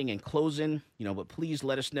have anything in closing, but please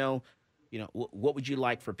let us know what would you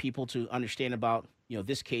like for people to understand about,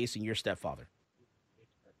 this case and your stepfather?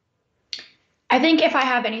 I think if I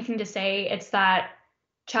have anything to say, it's that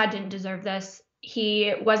Chad didn't deserve this.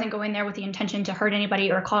 He wasn't going there with the intention to hurt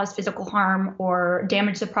anybody or cause physical harm or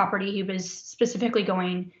damage the property. He was specifically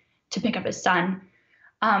going to pick up his son.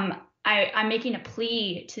 I'm making a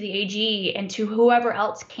plea to the AG and to whoever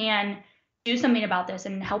else can do something about this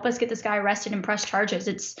and help us get this guy arrested and press charges.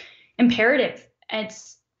 It's imperative.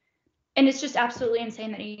 It's just absolutely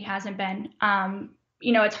insane that he hasn't been.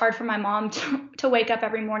 It's hard for my mom to wake up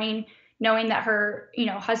every morning knowing that her,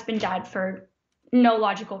 husband died for no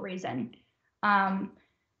logical reason.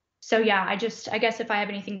 So yeah, I guess if I have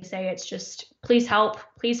anything to say, it's just please help,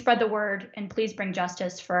 please spread the word, and please bring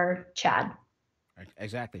justice for Chad.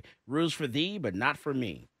 Exactly. Rules for thee, but not for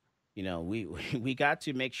me. We got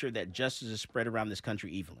to make sure that justice is spread around this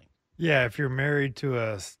country evenly. Yeah, if you're married to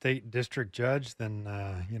a state district judge, then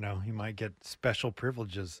you might get special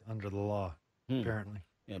privileges under the law. Apparently.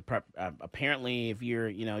 Apparently, if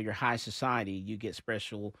you're high society, you get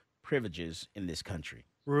special privileges in this country.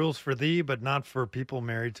 Rules for thee, but not for people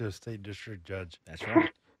married to a state district judge. That's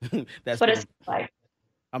right. That's what it seems like.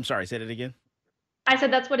 I'm sorry, say that again. I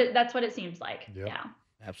said that's what it seems like. Yep. Yeah.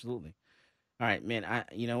 Absolutely. All right, man.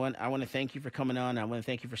 You know what? I want to thank you for coming on. I want to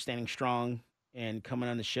thank you for standing strong and coming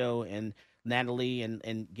on the show, and Natalie,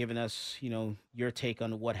 and giving us, your take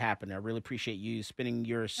on what happened. I really appreciate you spending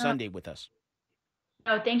your Sunday with us.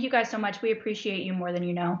 Oh, thank you guys so much. We appreciate you more than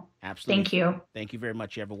you know. Absolutely. Thank you. Thank you very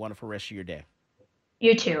much. You have a wonderful rest of your day.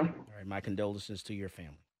 You too. All right. My condolences to your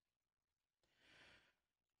family.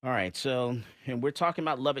 All right. So, and we're talking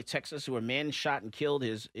about Lubbock, Texas, where a man shot and killed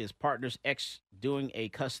his partner's ex during a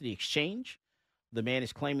custody exchange. The man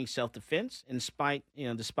is claiming self-defense, despite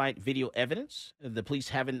video evidence. The police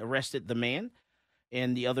haven't arrested the man.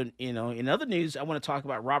 And in other news, I want to talk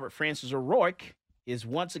about Robert Francis O'Rourke is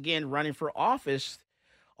once again running for office,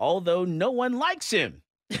 although no one likes him.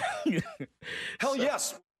 Hell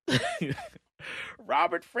yes.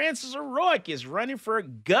 Robert Francis O'Rourke is running for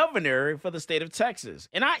governor for the state of Texas.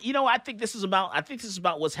 And I think this is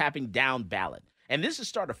about what's happening down ballot. And this has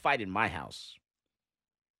started a fight in my house.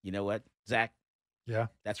 You know what, Zach? Yeah.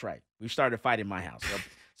 That's right. We started a fight in my house.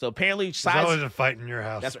 So apparently sides. There's always a fight in your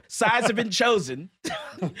house. That's right. Sides have been chosen.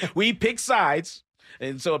 We pick sides.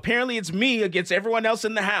 And so apparently it's me against everyone else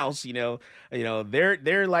in the house.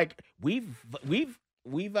 They're like, we've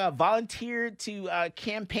volunteered to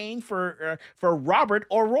campaign for Robert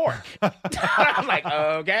O'Rourke. I'm like,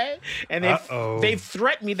 okay. And they've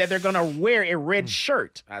threatened me that they're going to wear a red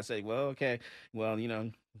shirt. I say, well, okay. Well,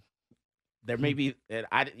 there may be that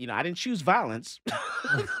I didn't choose violence.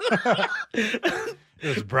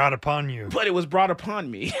 It was brought upon you. But it was brought upon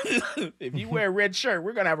me. If you wear a red shirt,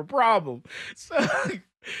 we're gonna have a problem.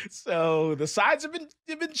 So the sides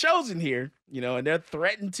have been chosen here, and they're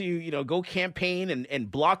threatened to, go campaign and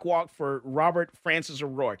block walk for Robert Francis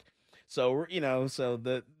O'Rourke. So, so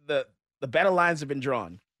the battle lines have been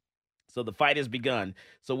drawn. So the fight has begun.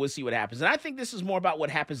 So we'll see what happens. And I think this is more about what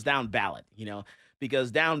happens down ballot, because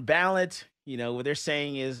down ballot, what they're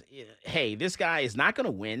saying is, hey, this guy is not going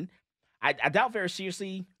to win. I doubt very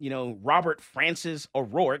seriously, Robert Francis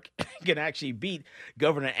O'Rourke can actually beat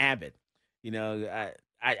Governor Abbott.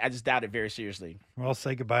 I just doubt it very seriously. Well,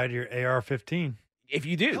 say goodbye to your AR-15. If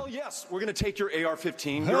you do. Hell yes, we're going to take your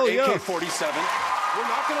AR-15, Hell your yeah. AK-47. We're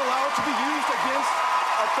not going to allow it to be used against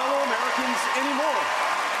our fellow Americans anymore.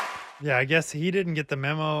 Yeah, I guess he didn't get the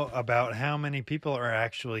memo about how many people are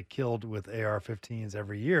actually killed with AR-15s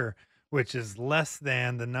every year, which is less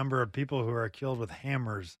than the number of people who are killed with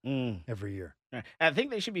hammers every year. I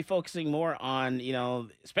think they should be focusing more on,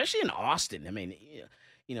 especially in Austin. I mean,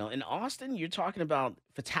 in Austin, you're talking about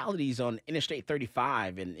fatalities on Interstate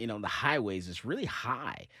 35 and, the highways is really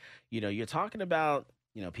high. You're talking about,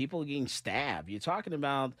 people getting stabbed. You're talking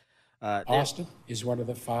about... Austin is one of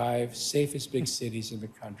the 5 safest big cities in the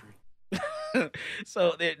country.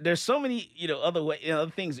 So there's so many, other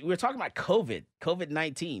things. We were talking about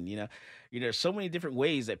COVID-19, there's so many different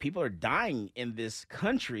ways that people are dying in this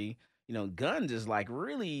country. Guns is like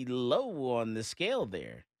really low on the scale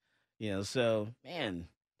there. So man,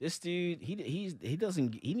 this dude, he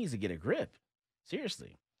needs to get a grip.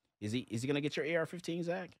 Seriously. Is he going to get your AR-15,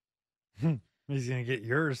 Zach? He's going to get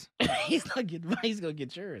yours. He's going to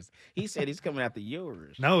get yours. He said he's coming after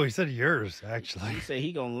yours. No, he said yours, actually. He said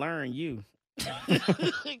he going to learn you.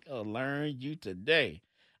 He going to learn you today.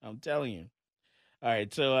 I'm telling you. All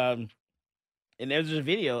right. So, and there's a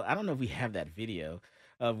video. I don't know if we have that video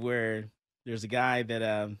of where there's a guy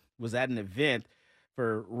that was at an event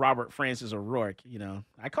for Robert Francis O'Rourke. You know,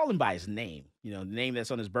 I call him by his name. You know, the name that's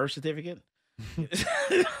on his birth certificate.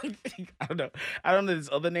 I don't know this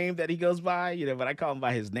other name that he goes by, you know, but I call him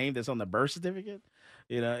by his name that's on the birth certificate,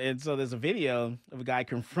 you know. And so there's a video of a guy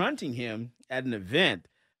confronting him at an event,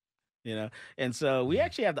 you know. And so we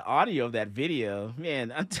actually have the audio of that video.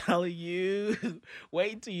 Man, I'm telling you,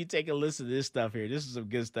 wait until you take a listen to this stuff here. This is some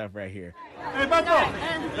good stuff right here. Hey,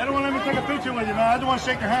 Beto, they don't want to let me take a picture with you, man. I just want to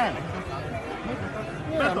shake your hand.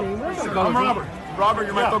 Beto, I'm Robert. Robert,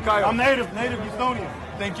 you're my Kyle. I'm native Houstonian.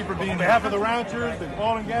 Thank you for being On here. behalf of the ranchers and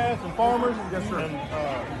oil and gas and farmers. Yes, sir. And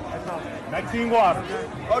Maxine Waters.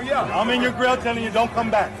 Oh, yeah. I'm in your grill telling you don't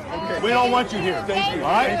come back. Okay. We don't want you here. Thank you.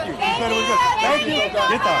 All right? Thank you. You said it was good. Thank you.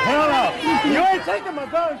 Get the hell out. You ain't taking my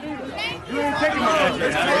guns either. You ain't taking my guns.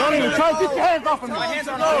 Don't even try to get your hands off of me.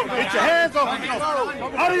 Get your hands off of me.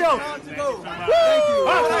 Adios. Thank you.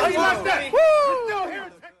 How you like that? Woo!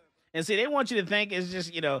 And see, they want you to think it's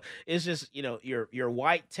just your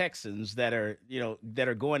white Texans that are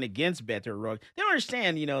going against Beto O'Rourke. They don't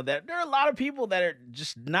understand, you know, that there are a lot of people that are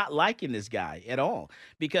just not liking this guy at all.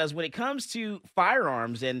 Because when it comes to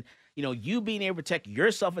firearms and, you know, you being able to protect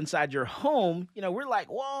yourself inside your home, you know, we're like,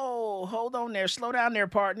 whoa, hold on there, slow down there,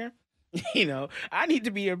 partner. You know, I need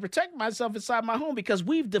to be able to protect myself inside my home because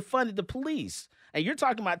we've defunded the police. And you're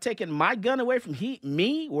talking about taking my gun away from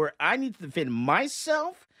me, where I need to defend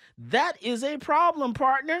myself. That is a problem,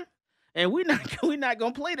 partner. And we're not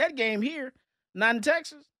gonna play that game here. Not in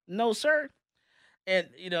Texas. No, sir. And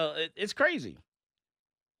you know, it's crazy.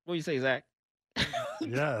 What do you say, Zach?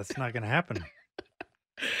 Yeah, it's not gonna happen.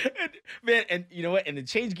 And you know what? And to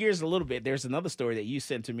change gears a little bit, there's another story that you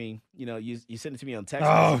sent to me. You know, you sent it to me on text.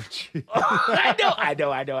 Oh, geez. I know.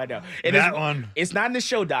 And that one. It's not in the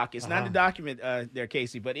show doc. It's not in the document there,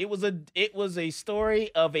 Casey. But it was a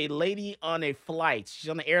story of a lady on a flight. She's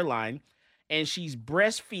on the airline, and she's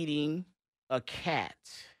breastfeeding a cat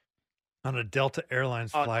on a Delta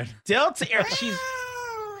Airlines flight. Delta Air. She's.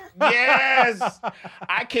 Yes,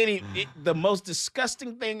 I can't even. The most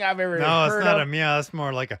disgusting thing I've ever heard. No, it's not a meow. It's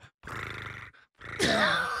more like a.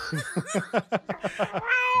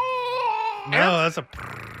 No, that's a.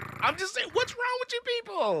 I'm just saying, what's wrong with you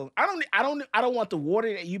people? I don't want the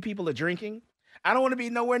water that you people are drinking. I don't want to be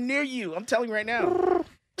nowhere near you. I'm telling you right now.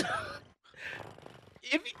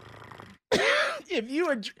 If you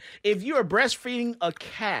are breastfeeding a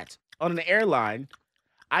cat on an airline,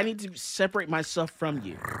 I need to separate myself from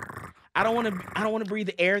you. I don't want to breathe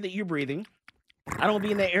the air that you're breathing. I don't want to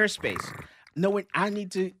be in that airspace. No, I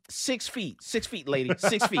need to 6 feet. 6 feet, lady.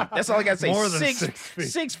 6 feet. That's all I got to say. More than 6 feet.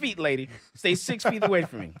 6 feet, lady. Stay 6 feet away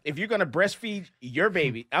from me. If you're going to breastfeed your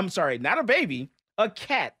baby, I'm sorry, not a baby, a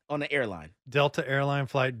cat on the airline. Delta Airline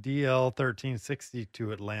flight DL 1360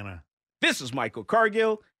 to Atlanta. This is Michael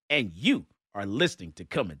Cargill, and you are listening to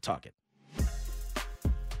Come and Talk It.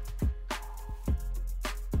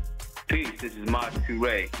 Peace, this is Maj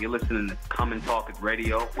Toure. You're listening to Come and Talk It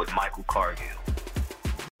Radio with Michael Cargill.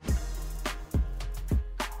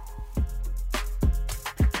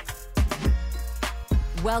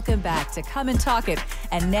 Welcome back to Come and Talk It.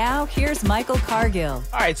 And now here's Michael Cargill.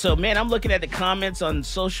 All right, so man, I'm looking at the comments on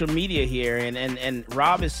social media here, and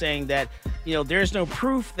Rob is saying that, you know, there's no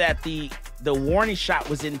proof that the warning shot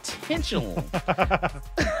was intentional.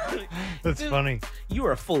 That's funny. You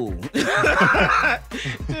are a fool. Dude,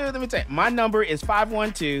 let me tell you, my number is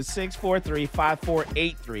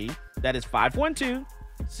 512-643-5483. That is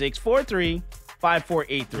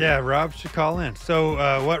 512-643-5483. Yeah, Rob should call in.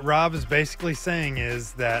 So what Rob is basically saying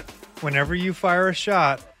is that whenever you fire a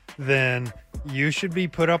shot, then you should be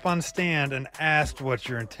put up on stand and asked what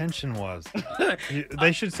your intention was.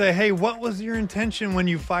 They should say, hey, what was your intention when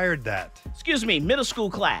you fired that? Excuse me, middle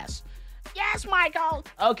school class. Yes, Michael.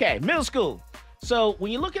 Okay, middle school. So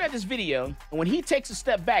when you're looking at this video, and when he takes a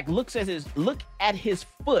step back, look at his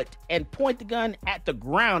foot and point the gun at the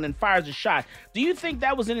ground and fires a shot, do you think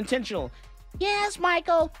that was intentional? Yes,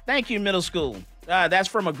 Michael. Thank you, middle school. That's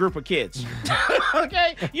from a group of kids.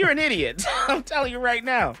 Okay? You're an idiot. I'm telling you right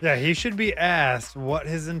now. Yeah, he should be asked what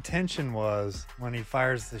his intention was when he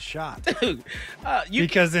fires the shot.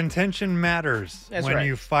 Because intention matters. That's when right.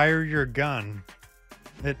 you fire your gun,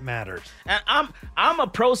 it matters. And I'm a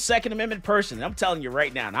pro Second Amendment person. I'm telling you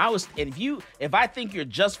right now. And if I think you're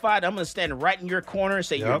justified, I'm gonna stand right in your corner and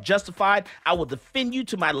say you're justified. I will defend you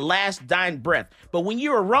to my last dying breath. But when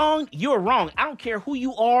you are wrong, you are wrong. I don't care who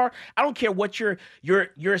you are. I don't care what your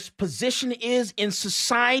position is in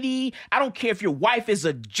society. I don't care if your wife is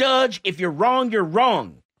a judge. If you're wrong, you're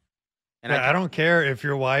wrong. And I don't care if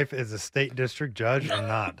your wife is a state district judge or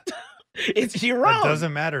not. You're wrong. It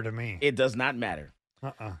doesn't matter to me. It does not matter.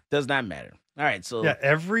 Does not matter. All right, so yeah,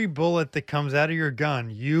 every bullet that comes out of your gun,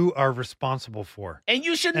 you are responsible for. And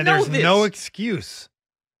you should and know there's this. no excuse.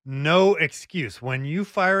 No excuse. When you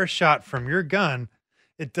fire a shot from your gun,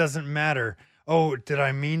 it doesn't matter. Oh, did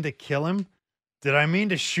I mean to kill him? Did I mean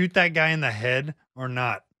to shoot that guy in the head or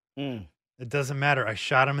not? Mm. It doesn't matter. I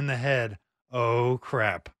shot him in the head. Oh,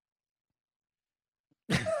 crap.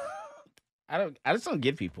 I just don't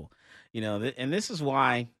get people, and this is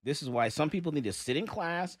why some people need to sit in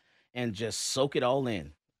class and just soak it all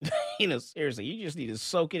in. Seriously, you just need to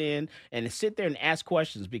soak it in and sit there and ask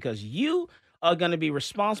questions, because you are going to be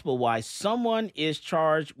responsible why someone is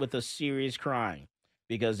charged with a serious crime,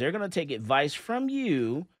 because they're going to take advice from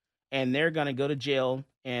you and they're going to go to jail.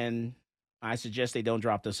 And I suggest they don't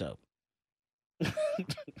drop the soap.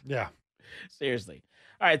 Yeah. Seriously.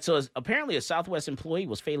 All right. So apparently a Southwest employee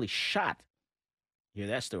was fatally shot. You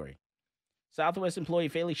hear that story? Southwest employee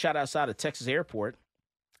fatally shot outside a Texas airport.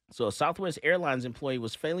 So a Southwest Airlines employee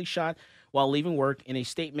was fatally shot while leaving work. In a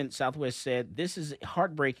statement, Southwest said, "This is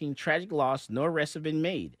heartbreaking, tragic loss. No arrests have been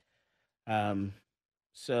made."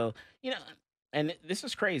 So, and this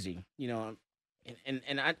is crazy, and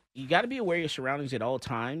you got to be aware of your surroundings at all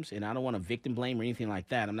times. And I don't want to victim blame or anything like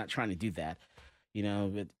that. I'm not trying to do that,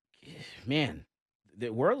 but man, the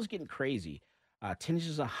world is getting crazy.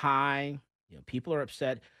 Tensions are high. People are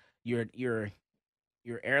upset. Your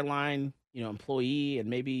airline, employee, and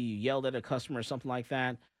maybe you yelled at a customer or something like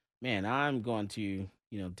that. Man, I'm going to,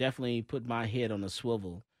 definitely put my head on the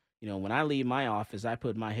swivel. When I leave my office, I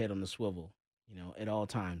put my head on the swivel, at all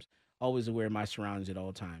times. Always aware of my surroundings at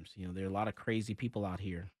all times. There are a lot of crazy people out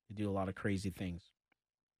here who do a lot of crazy things.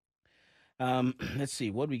 Let's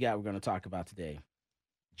see. What do we got we're going to talk about today?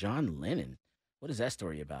 John Lennon. What is that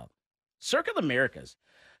story about? Circuit Americas.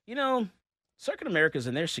 Circuit Americas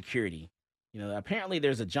and their security. Apparently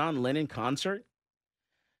there's a John Lennon concert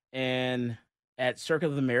and at Circuit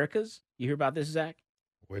of the Americas. You hear about this, Zach?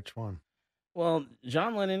 Which one? Well,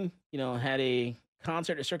 John Lennon, had a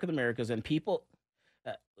concert at Circuit of the Americas, and people,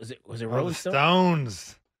 was it Rolling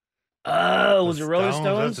Stones? Oh, was it Rolling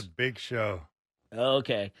Stones? That's a big show.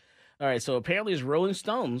 Okay. All right. So apparently his Rolling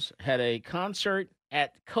Stones had a concert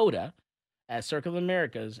at Coda at Circuit of the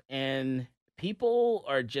Americas, and people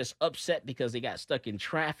are just upset because they got stuck in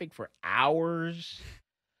traffic for hours,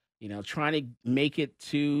 trying to make it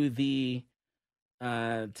to the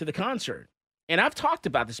concert. And I've talked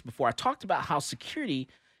about this before. I talked about how security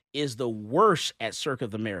is the worst at Circuit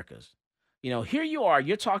of the Americas. Here you are,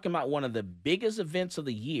 you're talking about one of the biggest events of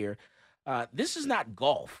the year. This is not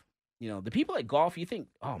golf. The people at golf, you think,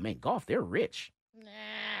 oh man, golf, they're rich.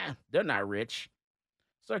 Nah, they're not rich.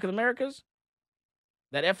 Circuit of the Americas,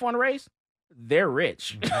 that F1 race, they're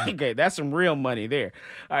rich. Okay, that's some real money there.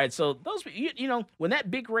 All right, so those, when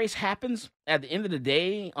that big race happens at the end of the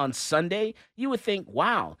day on Sunday, you would think,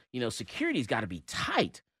 wow, security's got to be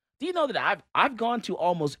tight. Do you know that I've gone to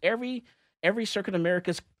almost every Circuit of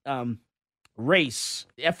America's race,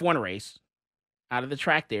 F1 race, out of the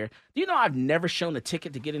track there? Do you know I've never shown a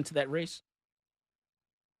ticket to get into that race?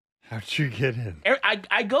 How'd you get in?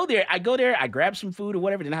 I go there, I grab some food or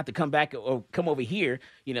whatever, then I have to come back or come over here,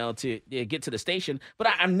 to get to the station. But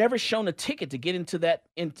I've never shown a ticket to get into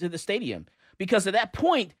the stadium, because at that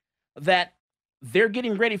point that they're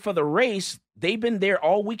getting ready for the race, they've been there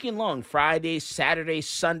all weekend long, Friday, Saturday,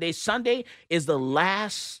 Sunday. Sunday is the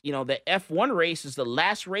last, the F1 race is the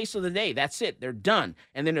last race of the day. That's it. They're done.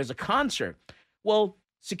 And then there's a concert. Well,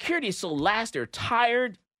 security is so lax. They're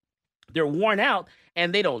tired. They're worn out,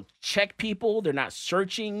 and they don't check people. They're not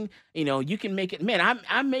searching. You can make it. Man,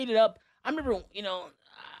 I made it up. I remember,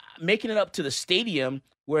 making it up to the stadium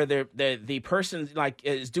where the person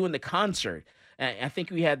is doing the concert. I think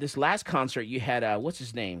we had this last concert. You had what's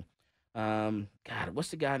his name? God, what's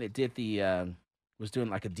the guy that did was doing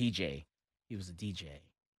like a DJ? He was a DJ.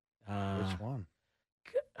 Which one?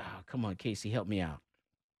 Oh, come on, Casey, help me out.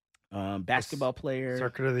 Basketball player.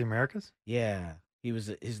 Circuit of the Americas? Yeah.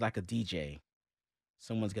 He's like a DJ.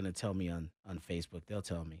 Someone's gonna tell me on Facebook. They'll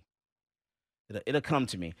tell me. It'll come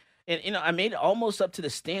to me. And I made it almost up to the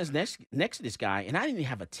stands next to this guy, and I didn't even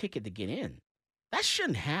have a ticket to get in. That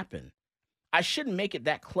shouldn't happen. I shouldn't make it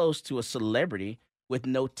that close to a celebrity with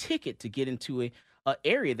no ticket to get into a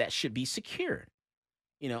area that should be secured.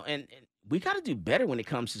 And we got to do better when it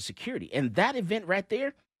comes to security. And that event right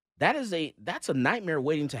there, that's a nightmare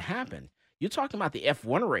waiting to happen. You're talking about the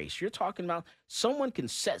F1 race. You're talking about someone can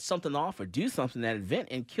set something off or do something at that event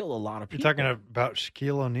and kill a lot of people. You're talking about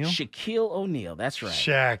Shaquille O'Neal? Shaquille O'Neal, that's right.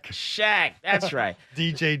 Shaq, that's right.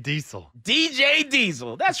 DJ Diesel. DJ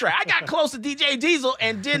Diesel, that's right. I got close to DJ Diesel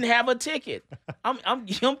and didn't have a ticket. I'm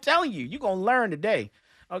telling you, you're going to learn today.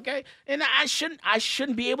 Okay, and I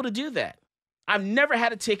shouldn't be able to do that. I've never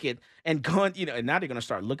had a ticket and gone, and now they're going to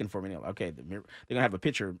start looking for me. Okay, they're going to have a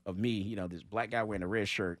picture of me, this black guy wearing a red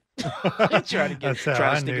shirt, trying to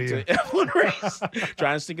sneak into the F1 race.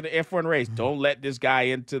 Trying to sneak into the F1 race. Don't let this guy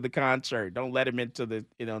into the concert. Don't let him into the,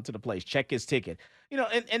 into the place. Check his ticket.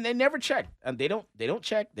 And they never check. And they don't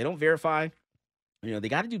check. They don't verify. They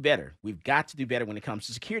got to do better. We've got to do better when it comes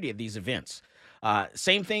to security at these events.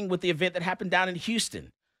 Same thing with the event that happened down in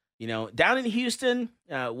Houston. Down in Houston,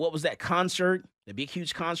 what was that concert? The big,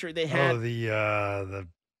 huge concert they had? Oh, the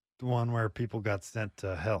one where people got sent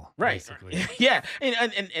to hell. Right. Basically. Yeah.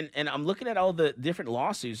 And I'm looking at all the different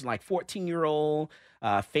lawsuits, like 14-year-old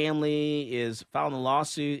family is filing a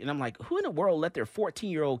lawsuit. And I'm like, who in the world let their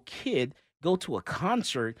 14-year-old kid go to a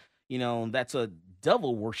concert, that's a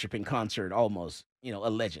devil worshiping concert almost,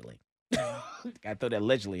 allegedly. Gotta throw that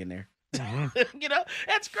allegedly in there. Mm-hmm.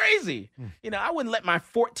 That's crazy. I wouldn't let my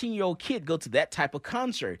 14-year-old kid go to that type of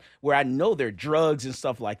concert where I know there are drugs and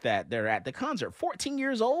stuff like that. They're at the concert. 14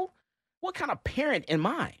 years old? What kind of parent am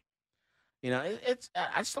I? I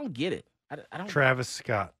just don't get it. I don't. Travis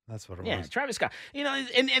Scott. That's what it was. Yeah, Travis Scott.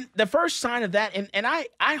 And the first sign of that, and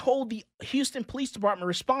I hold the Houston Police Department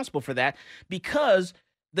responsible for that, because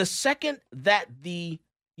the second that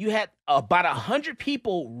you had about 100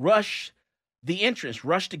 people rush the entrance,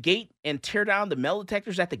 rush the gate, and tear down the metal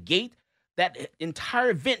detectors at the gate, that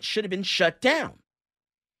entire event should have been shut down.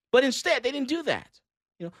 But instead, they didn't do that.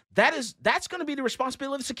 That's going to be the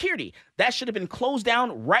responsibility of security. That should have been closed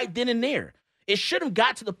down right then and there. It should have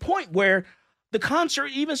got to the point where the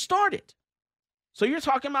concert even started. So you're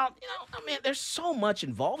talking about, there's so much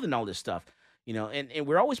involved in all this stuff, and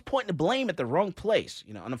we're always pointing the blame at the wrong place.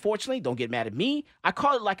 And unfortunately, don't get mad at me. I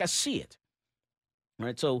call it like I see it. All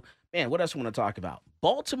right, so, man, what else I want to talk about?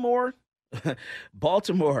 Baltimore.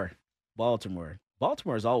 Baltimore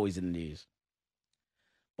is always in the news.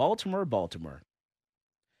 Baltimore.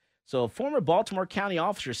 So a former Baltimore County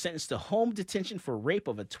officer sentenced to home detention for rape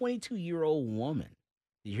of a 22-year-old woman.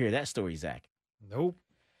 Did you hear that story, Zach? Nope.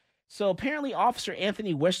 So apparently Officer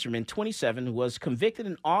Anthony Westerman, 27, was convicted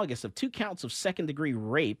in August of 2 counts of second-degree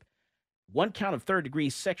rape, 1 count of third-degree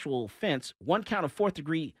sexual offense, 1 count of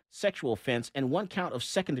fourth-degree sexual offense, and 1 count of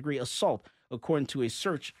second-degree assault, according to a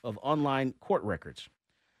search of online court records.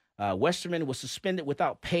 Westerman was suspended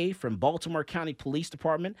without pay from Baltimore County Police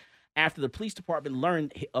Department after the police department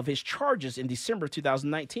learned of his charges in December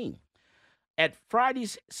 2019. At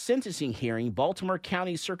Friday's sentencing hearing, Baltimore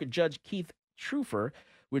County Circuit Judge Keith Trufer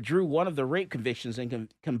withdrew one of the rape convictions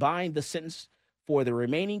and combined the sentence for the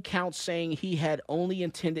remaining counts, saying he had only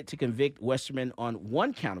intended to convict Westerman on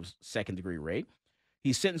 1 count of second-degree rape.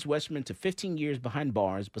 He sentenced Westerman to 15 years behind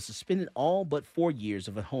bars, but suspended all but 4 years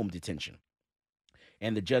of home detention.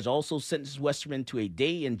 And the judge also sentenced Westerman to a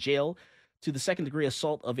day in jail to the second-degree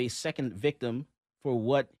assault of a second victim for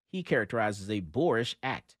what he characterized as a boorish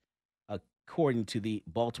act, according to the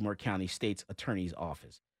Baltimore County State's Attorney's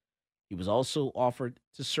Office. He was also offered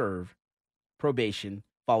to serve probation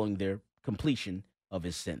following their completion of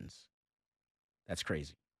his sentence. That's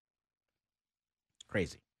crazy.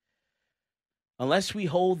 Crazy. Unless we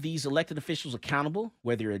hold these elected officials accountable,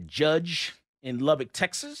 whether you're a judge in Lubbock,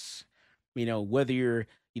 Texas, whether you're,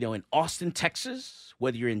 in Austin, Texas,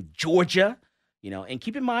 whether you're in Georgia, and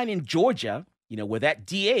keep in mind in Georgia, where that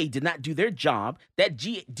DA did not do their job, that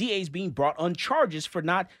DA is being brought on charges for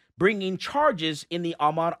not bringing charges in the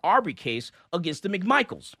Ahmaud Arbery case against the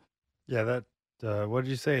McMichaels. Yeah, what did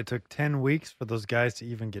you say? It took 10 weeks for those guys to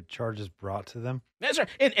even get charges brought to them? That's right.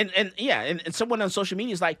 And someone on social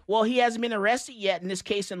media is like, well, he hasn't been arrested yet in this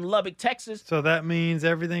case in Lubbock, Texas. So that means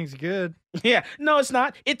everything's good. Yeah. No, it's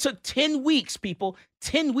not. It took 10 weeks, people.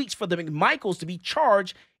 10 weeks for the McMichaels to be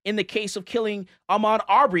charged in the case of killing Ahmaud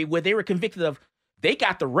Arbery, where they were convicted of, they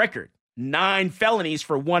got the record, 9 felonies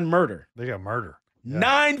for 1 murder. They got murder. Yeah.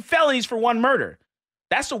 9 felonies for 1 murder.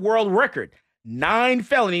 That's a world record. 9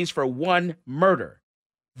 felonies for 1 murder.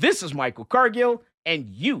 This is Michael Cargill, and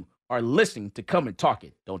you are listening to Come and Talk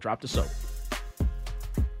It. Don't drop the soap.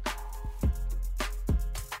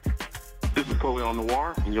 This is Napoleon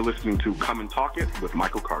Noir, and you're listening to Come and Talk It with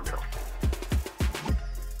Michael Cargill.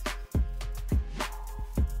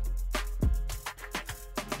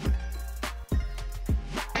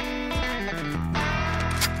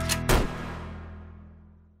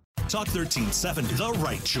 Talk 1370, the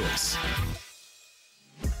right choice.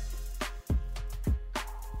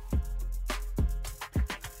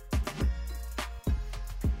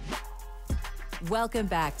 Welcome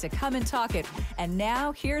back to Come and Talk It. And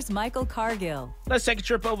now here's Michael Cargill. Let's take a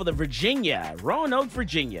trip over to Virginia, Roanoke,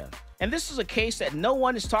 Virginia. And this is a case that no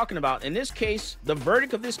one is talking about. In this case, the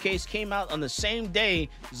verdict of this case came out on the same day,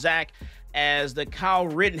 Zach, as the Kyle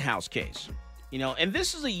Rittenhouse case. And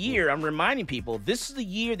this is a year, I'm reminding people, this is the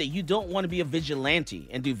year that you don't want to be a vigilante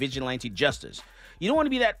and do vigilante justice. You don't want to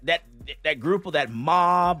be that group or that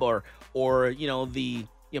mob or the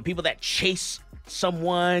people that chase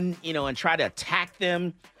someone, and try to attack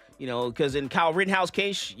them, because in Kyle Rittenhouse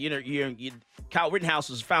case, Kyle Rittenhouse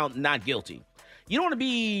was found not guilty. You don't want to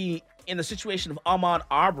be in the situation of Ahmaud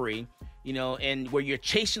Arbery, and where you're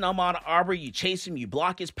chasing Ahmaud Arbery, you chase him, you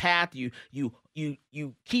block his path, you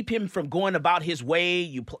keep him from going about his way,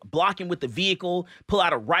 you block him with the vehicle, pull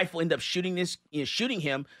out a rifle, end up shooting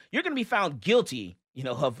him. You're going to be found guilty,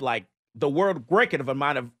 of like the world record of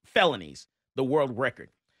amount of felonies, the world record.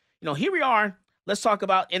 Here we are. Let's talk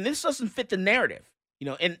about, and this doesn't fit the narrative,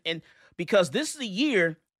 and because this is the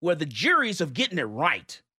year where the juries are getting it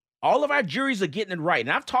right. All of our juries are getting it right.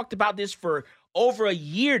 And I've talked about this for over a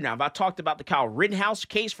year now. I've talked about the Kyle Rittenhouse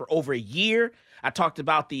case for over a year. I talked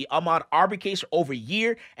about the Ahmaud Arbery case for over a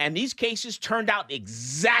year. And these cases turned out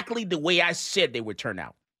exactly the way I said they would turn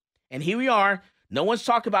out. And here we are. No one's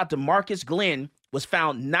talking about DeMarcus Glenn was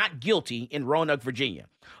found not guilty in Roanoke, Virginia.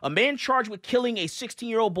 A man charged with killing a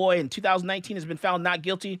 16-year-old boy in 2019 has been found not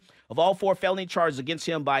guilty of all 4 felony charges against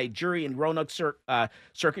him by a jury in Roanoke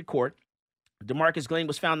Circuit Court. DeMarcus Glenn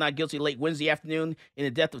was found not guilty late Wednesday afternoon in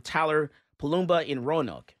the death of Tyler Palumba in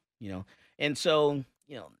Roanoke, And so,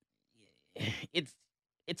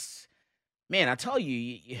 it's man, I tell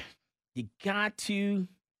you, you got to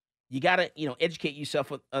educate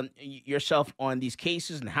yourself on these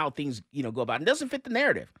cases and how things, go about. It doesn't fit the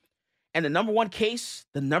narrative. And the number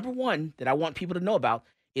one that I want people to know about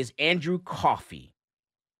is Andrew Coffey.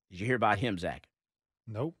 Did you hear about him, Zach?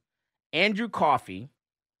 Nope. Andrew Coffey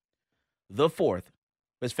the 4th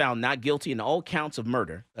was found not guilty in all counts of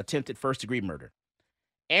murder, attempted first-degree murder.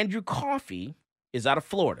 Andrew Coffey is out of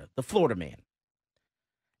Florida, the Florida man.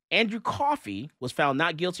 Andrew Coffey was found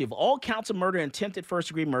not guilty of all counts of murder and attempted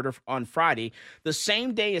first-degree murder on Friday, the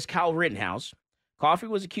same day as Kyle Rittenhouse. Coffey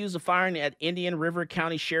was accused of firing at Indian River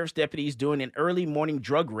County Sheriff's deputies during an early morning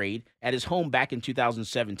drug raid at his home back in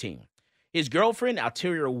 2017. His girlfriend,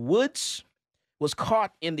 Alteria Woods, was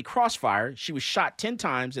caught in the crossfire. She was shot 10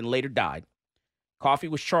 times and later died. Coffey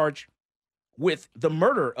was charged with the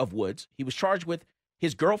murder of Woods. He was charged with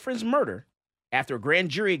his girlfriend's murder after a grand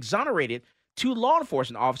jury exonerated 2 law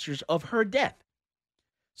enforcement officers of her death.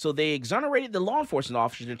 So they exonerated the law enforcement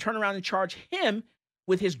officers and turned around and charged him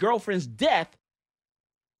with his girlfriend's death,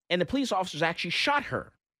 and the police officers actually shot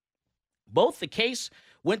her. Both the case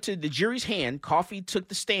went to the jury's hand. Coffey took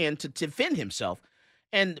the stand to defend himself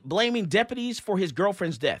and blaming deputies for his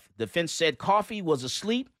girlfriend's death. Defense said Coffey was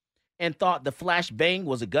asleep and thought the flash bang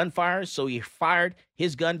was a gunfire, so he fired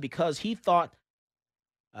his gun because he thought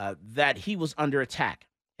that he was under attack.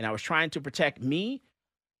 And I was trying to protect me.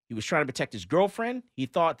 He was trying to protect his girlfriend. He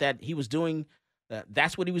thought that he was doing,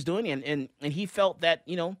 that's what he was doing. And he felt that,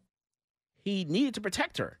 he needed to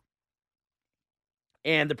protect her.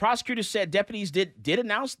 And the prosecutor said deputies did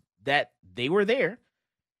announce that they were there.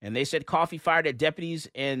 And they said Coffey fired at deputies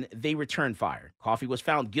and they returned fire. Coffey was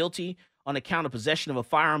found guilty on account of possession of a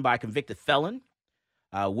firearm by a convicted felon,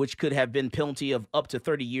 which could have been penalty of up to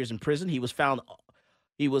 30 years in prison. He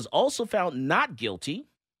was also found not guilty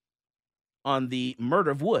on the murder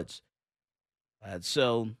of Woods.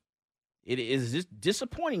 So it is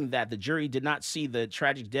disappointing that the jury did not see the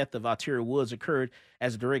tragic death of Alteria Woods occurred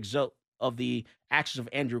as a direct result of the actions of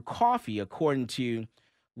Andrew Coffey, according to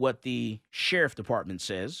what the sheriff department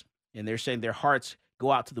says. And they're saying their hearts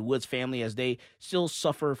go out to the Woods family as they still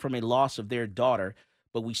suffer from a loss of their daughter.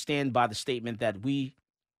 But we stand by the statement that we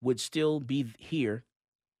would still be here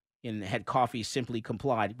and had Coffey simply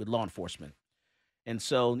complied with law enforcement. And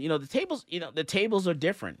so, the tables are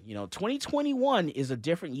different. 2021 is a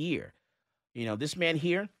different year. This man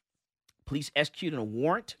here, police executed a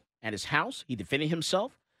warrant at his house. He defended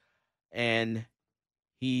himself and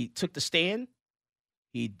he took the stand.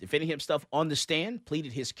 He defended himself on the stand,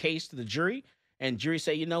 pleaded his case to the jury, and jury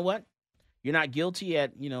say, you know what? You're not guilty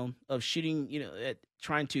of shooting, at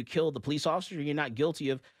trying to kill the police officer. You're not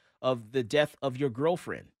guilty of the death of your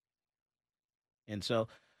girlfriend. And so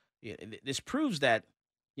this proves that,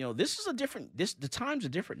 this is the times are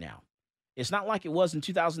different now. It's not like it was in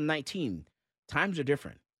 2019. Times are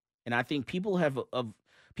different. And I think people have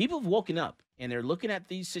woken up and they're looking at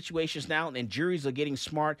these situations now, and juries are getting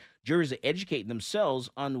smart. Juries are educating themselves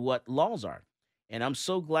on what laws are. And I'm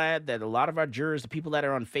so glad that a lot of our jurors, the people that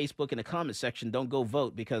are on Facebook in the comment section, don't go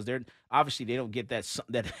vote because they don't get that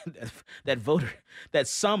voter, that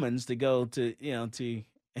summons to go to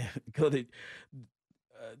to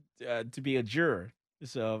be a juror.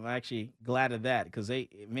 So I'm actually glad of that because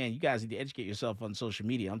you guys need to educate yourself on social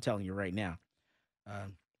media. I'm telling you right now.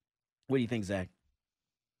 What do you think, Zach?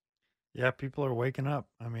 Yeah, people are waking up.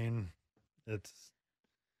 I mean, it's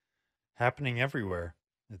happening everywhere.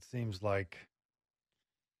 It seems like,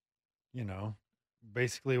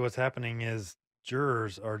 basically what's happening is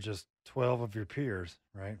jurors are just 12 of your peers,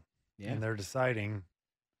 right? Yeah. And they're deciding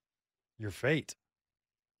your fate.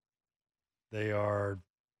 They are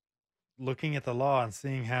looking at the law and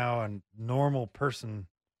seeing how a normal person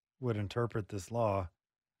would interpret this law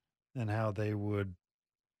and how they would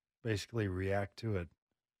basically react to it.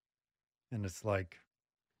 And it's like,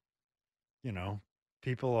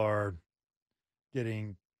 people are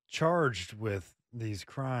getting charged with these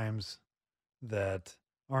crimes that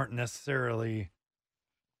aren't necessarily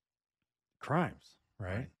crimes,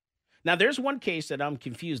 right? Now, there's one case that I'm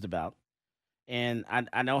confused about, and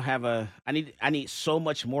I don't have I need so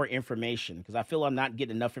much more information because I feel I'm not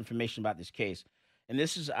getting enough information about this case. And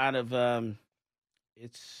this is out of I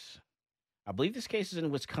believe this case is in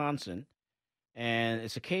Wisconsin, and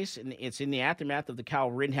it's a case, and it's in the aftermath of the Kyle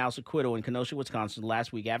Rittenhouse acquittal in Kenosha, Wisconsin.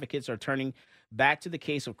 Last week, advocates are turning back to the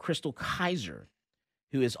case of Crystal Kaiser,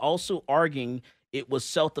 who is also arguing it was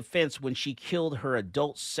self-defense when she killed her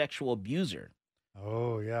adult sexual abuser.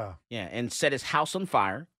 Oh, yeah. Yeah, and set his house on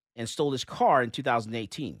fire and stole his car in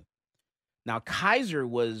 2018. Now, Kaiser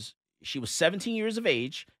was 17 years of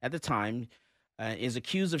age at the time, is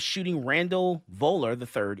accused of shooting Randall Voller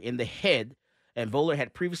III in the head, and Voller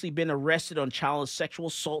had previously been arrested on child sexual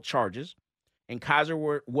assault charges, and Kaiser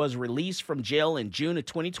was released from jail in June of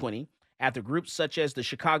 2020 after groups such as the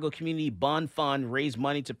Chicago Community Bond Fund raised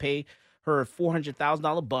money to pay her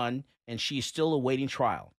 $400,000 bond, and she is still awaiting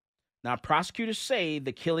trial. Now, prosecutors say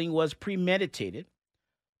the killing was premeditated,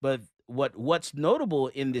 but what's notable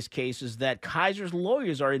in this case is that Kaiser's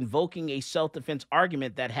lawyers are invoking a self-defense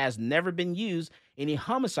argument that has never been used in a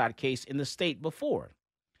homicide case in the state before.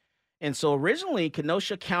 And so originally,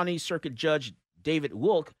 Kenosha County Circuit Judge David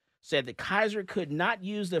Wilk said that Kaiser could not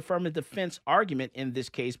use the affirmative defense argument in this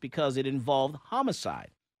case because it involved homicide.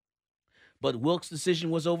 But Wilk's decision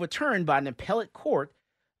was overturned by an appellate court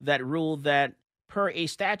that ruled that per a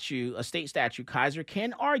state statute, Kaiser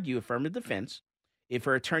can argue affirmative defense if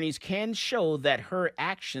her attorneys can show that her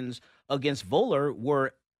actions against Voller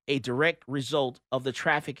were a direct result of the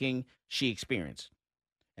trafficking she experienced.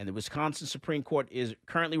 And the Wisconsin Supreme Court is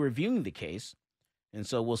currently reviewing the case, and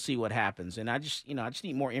so we'll see what happens. And I just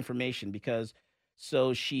need more information because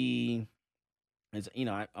she is,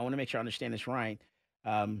 I want to make sure I understand this right.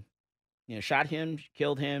 Shot him,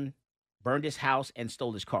 killed him, burned his house, and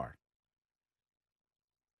stole his car.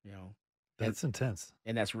 That's intense.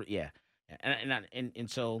 And that's and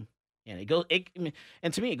so it goes.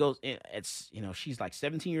 And to me, it goes. It's she's like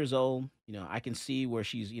 17 years old. I can see where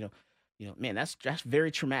she's. Man, that's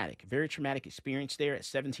very traumatic. Very traumatic experience there at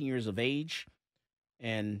 17 years of age,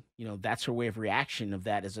 and that's her way of reaction of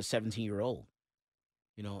that as a 17-year-old.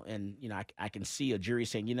 I can see a jury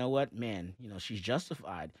saying, you know what, man, she's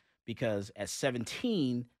justified because at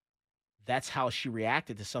 17, that's how she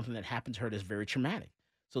reacted to something that happened to her that's very traumatic.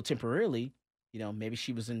 So temporarily, maybe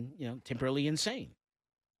she was temporarily insane.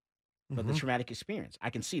 But the traumatic experience,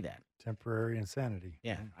 I can see that. Temporary insanity.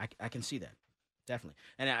 Yeah, I can see that. Definitely.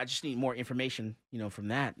 And I just need more information, from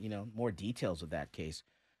that, more details of that case.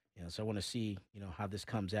 So I want to see, how this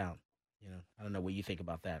comes out. I don't know what you think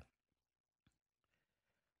about that.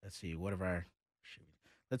 Let's see,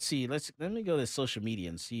 let me go to social media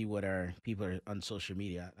and see what our people are on social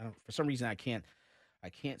media. For some reason, I can't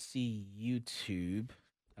see YouTube.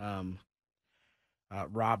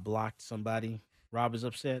 Rob blocked somebody. Rob is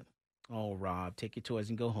upset. Oh, Rob, take your toys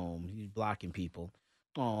and go home. He's blocking people.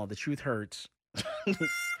 Oh, the truth hurts.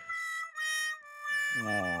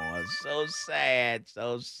 Oh, so sad.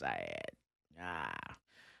 So sad.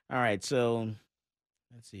 All right, so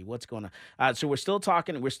let's see what's going on. So we're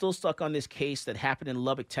still stuck on this case that happened in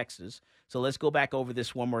Lubbock, Texas. So let's go back over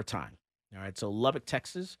this one more time. All right, so Lubbock,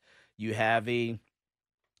 Texas, you have a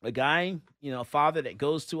guy, a father that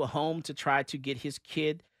goes to a home to try to get his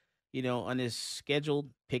kid, on his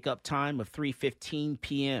scheduled pickup time of 3:15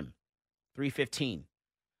 p.m. 3:15.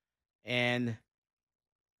 And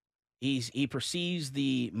he perceives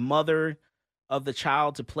the mother of the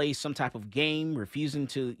child to play some type of game, refusing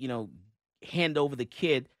to, hand over the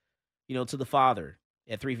kid, to the father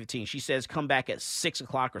at 3:15. She says, come back at 6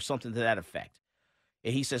 o'clock or something to that effect.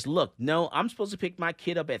 And he says, look, no, I'm supposed to pick my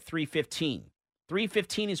kid up at 3:15.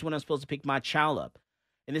 3:15 is when I'm supposed to pick my child up.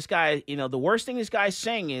 And this guy, the worst thing this guy's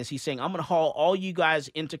saying is he's saying, I'm going to haul all you guys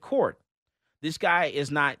into court. This guy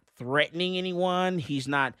is not threatening anyone. He's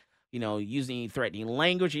not, using any threatening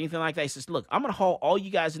language or anything like that. He says, look, I'm going to haul all you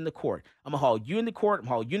guys in the court. I'm going to haul you in the court. I'm going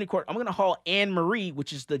to haul you in the court. I'm going to haul Anne Marie,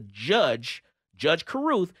 which is the Judge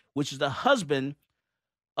Carruth, which is the husband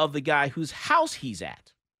of the guy whose house he's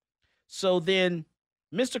at. So then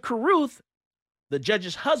Mr. Carruth, the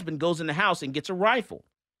judge's husband, goes in the house and gets a rifle.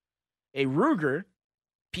 A Ruger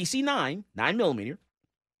PC-9, 9mm,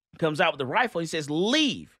 comes out with the rifle. He says,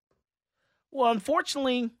 leave. Well,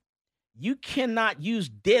 unfortunately, you cannot use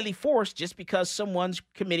deadly force just because someone's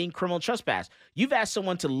committing criminal trespass. You've asked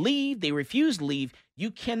someone to leave. They refuse to leave.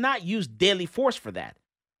 You cannot use deadly force for that.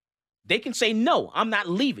 They can say, no, I'm not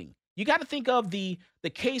leaving. You got to think of the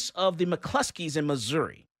case of the McCluskeys in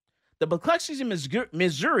Missouri. The McCluskeys in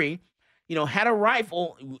Missouri, had a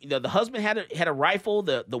rifle. The husband had a rifle.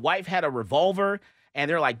 The wife had a revolver. And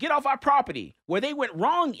they're like, get off our property. Where they went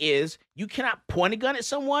wrong is you cannot point a gun at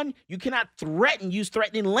someone. You cannot use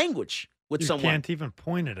threatening language with someone. You can't even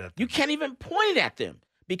point it at them. You can't even point it at them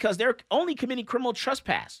because they're only committing criminal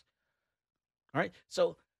trespass. All right.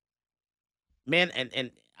 So, man,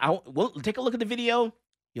 we'll take a look at the video.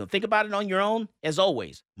 Think about it on your own. As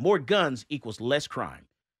always, more guns equals less crime.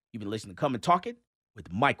 You've been listening to Come and Talk It with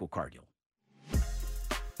Michael Cargill.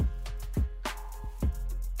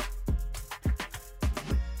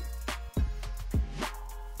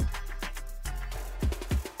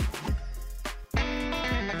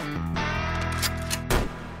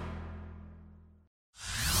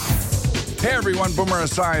 Hey everyone, Boomer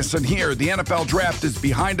Esiason here. The NFL Draft is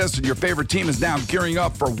behind us and your favorite team is now gearing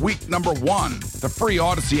up for week number 1. The free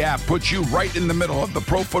Odyssey app puts you right in the middle of the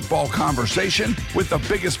pro football conversation with the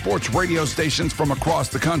biggest sports radio stations from across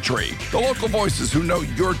the country. The local voices who know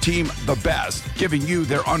your team the best, giving you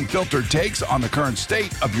their unfiltered takes on the current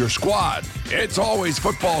state of your squad. It's always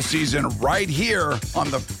football season right here on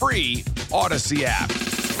the free Odyssey app.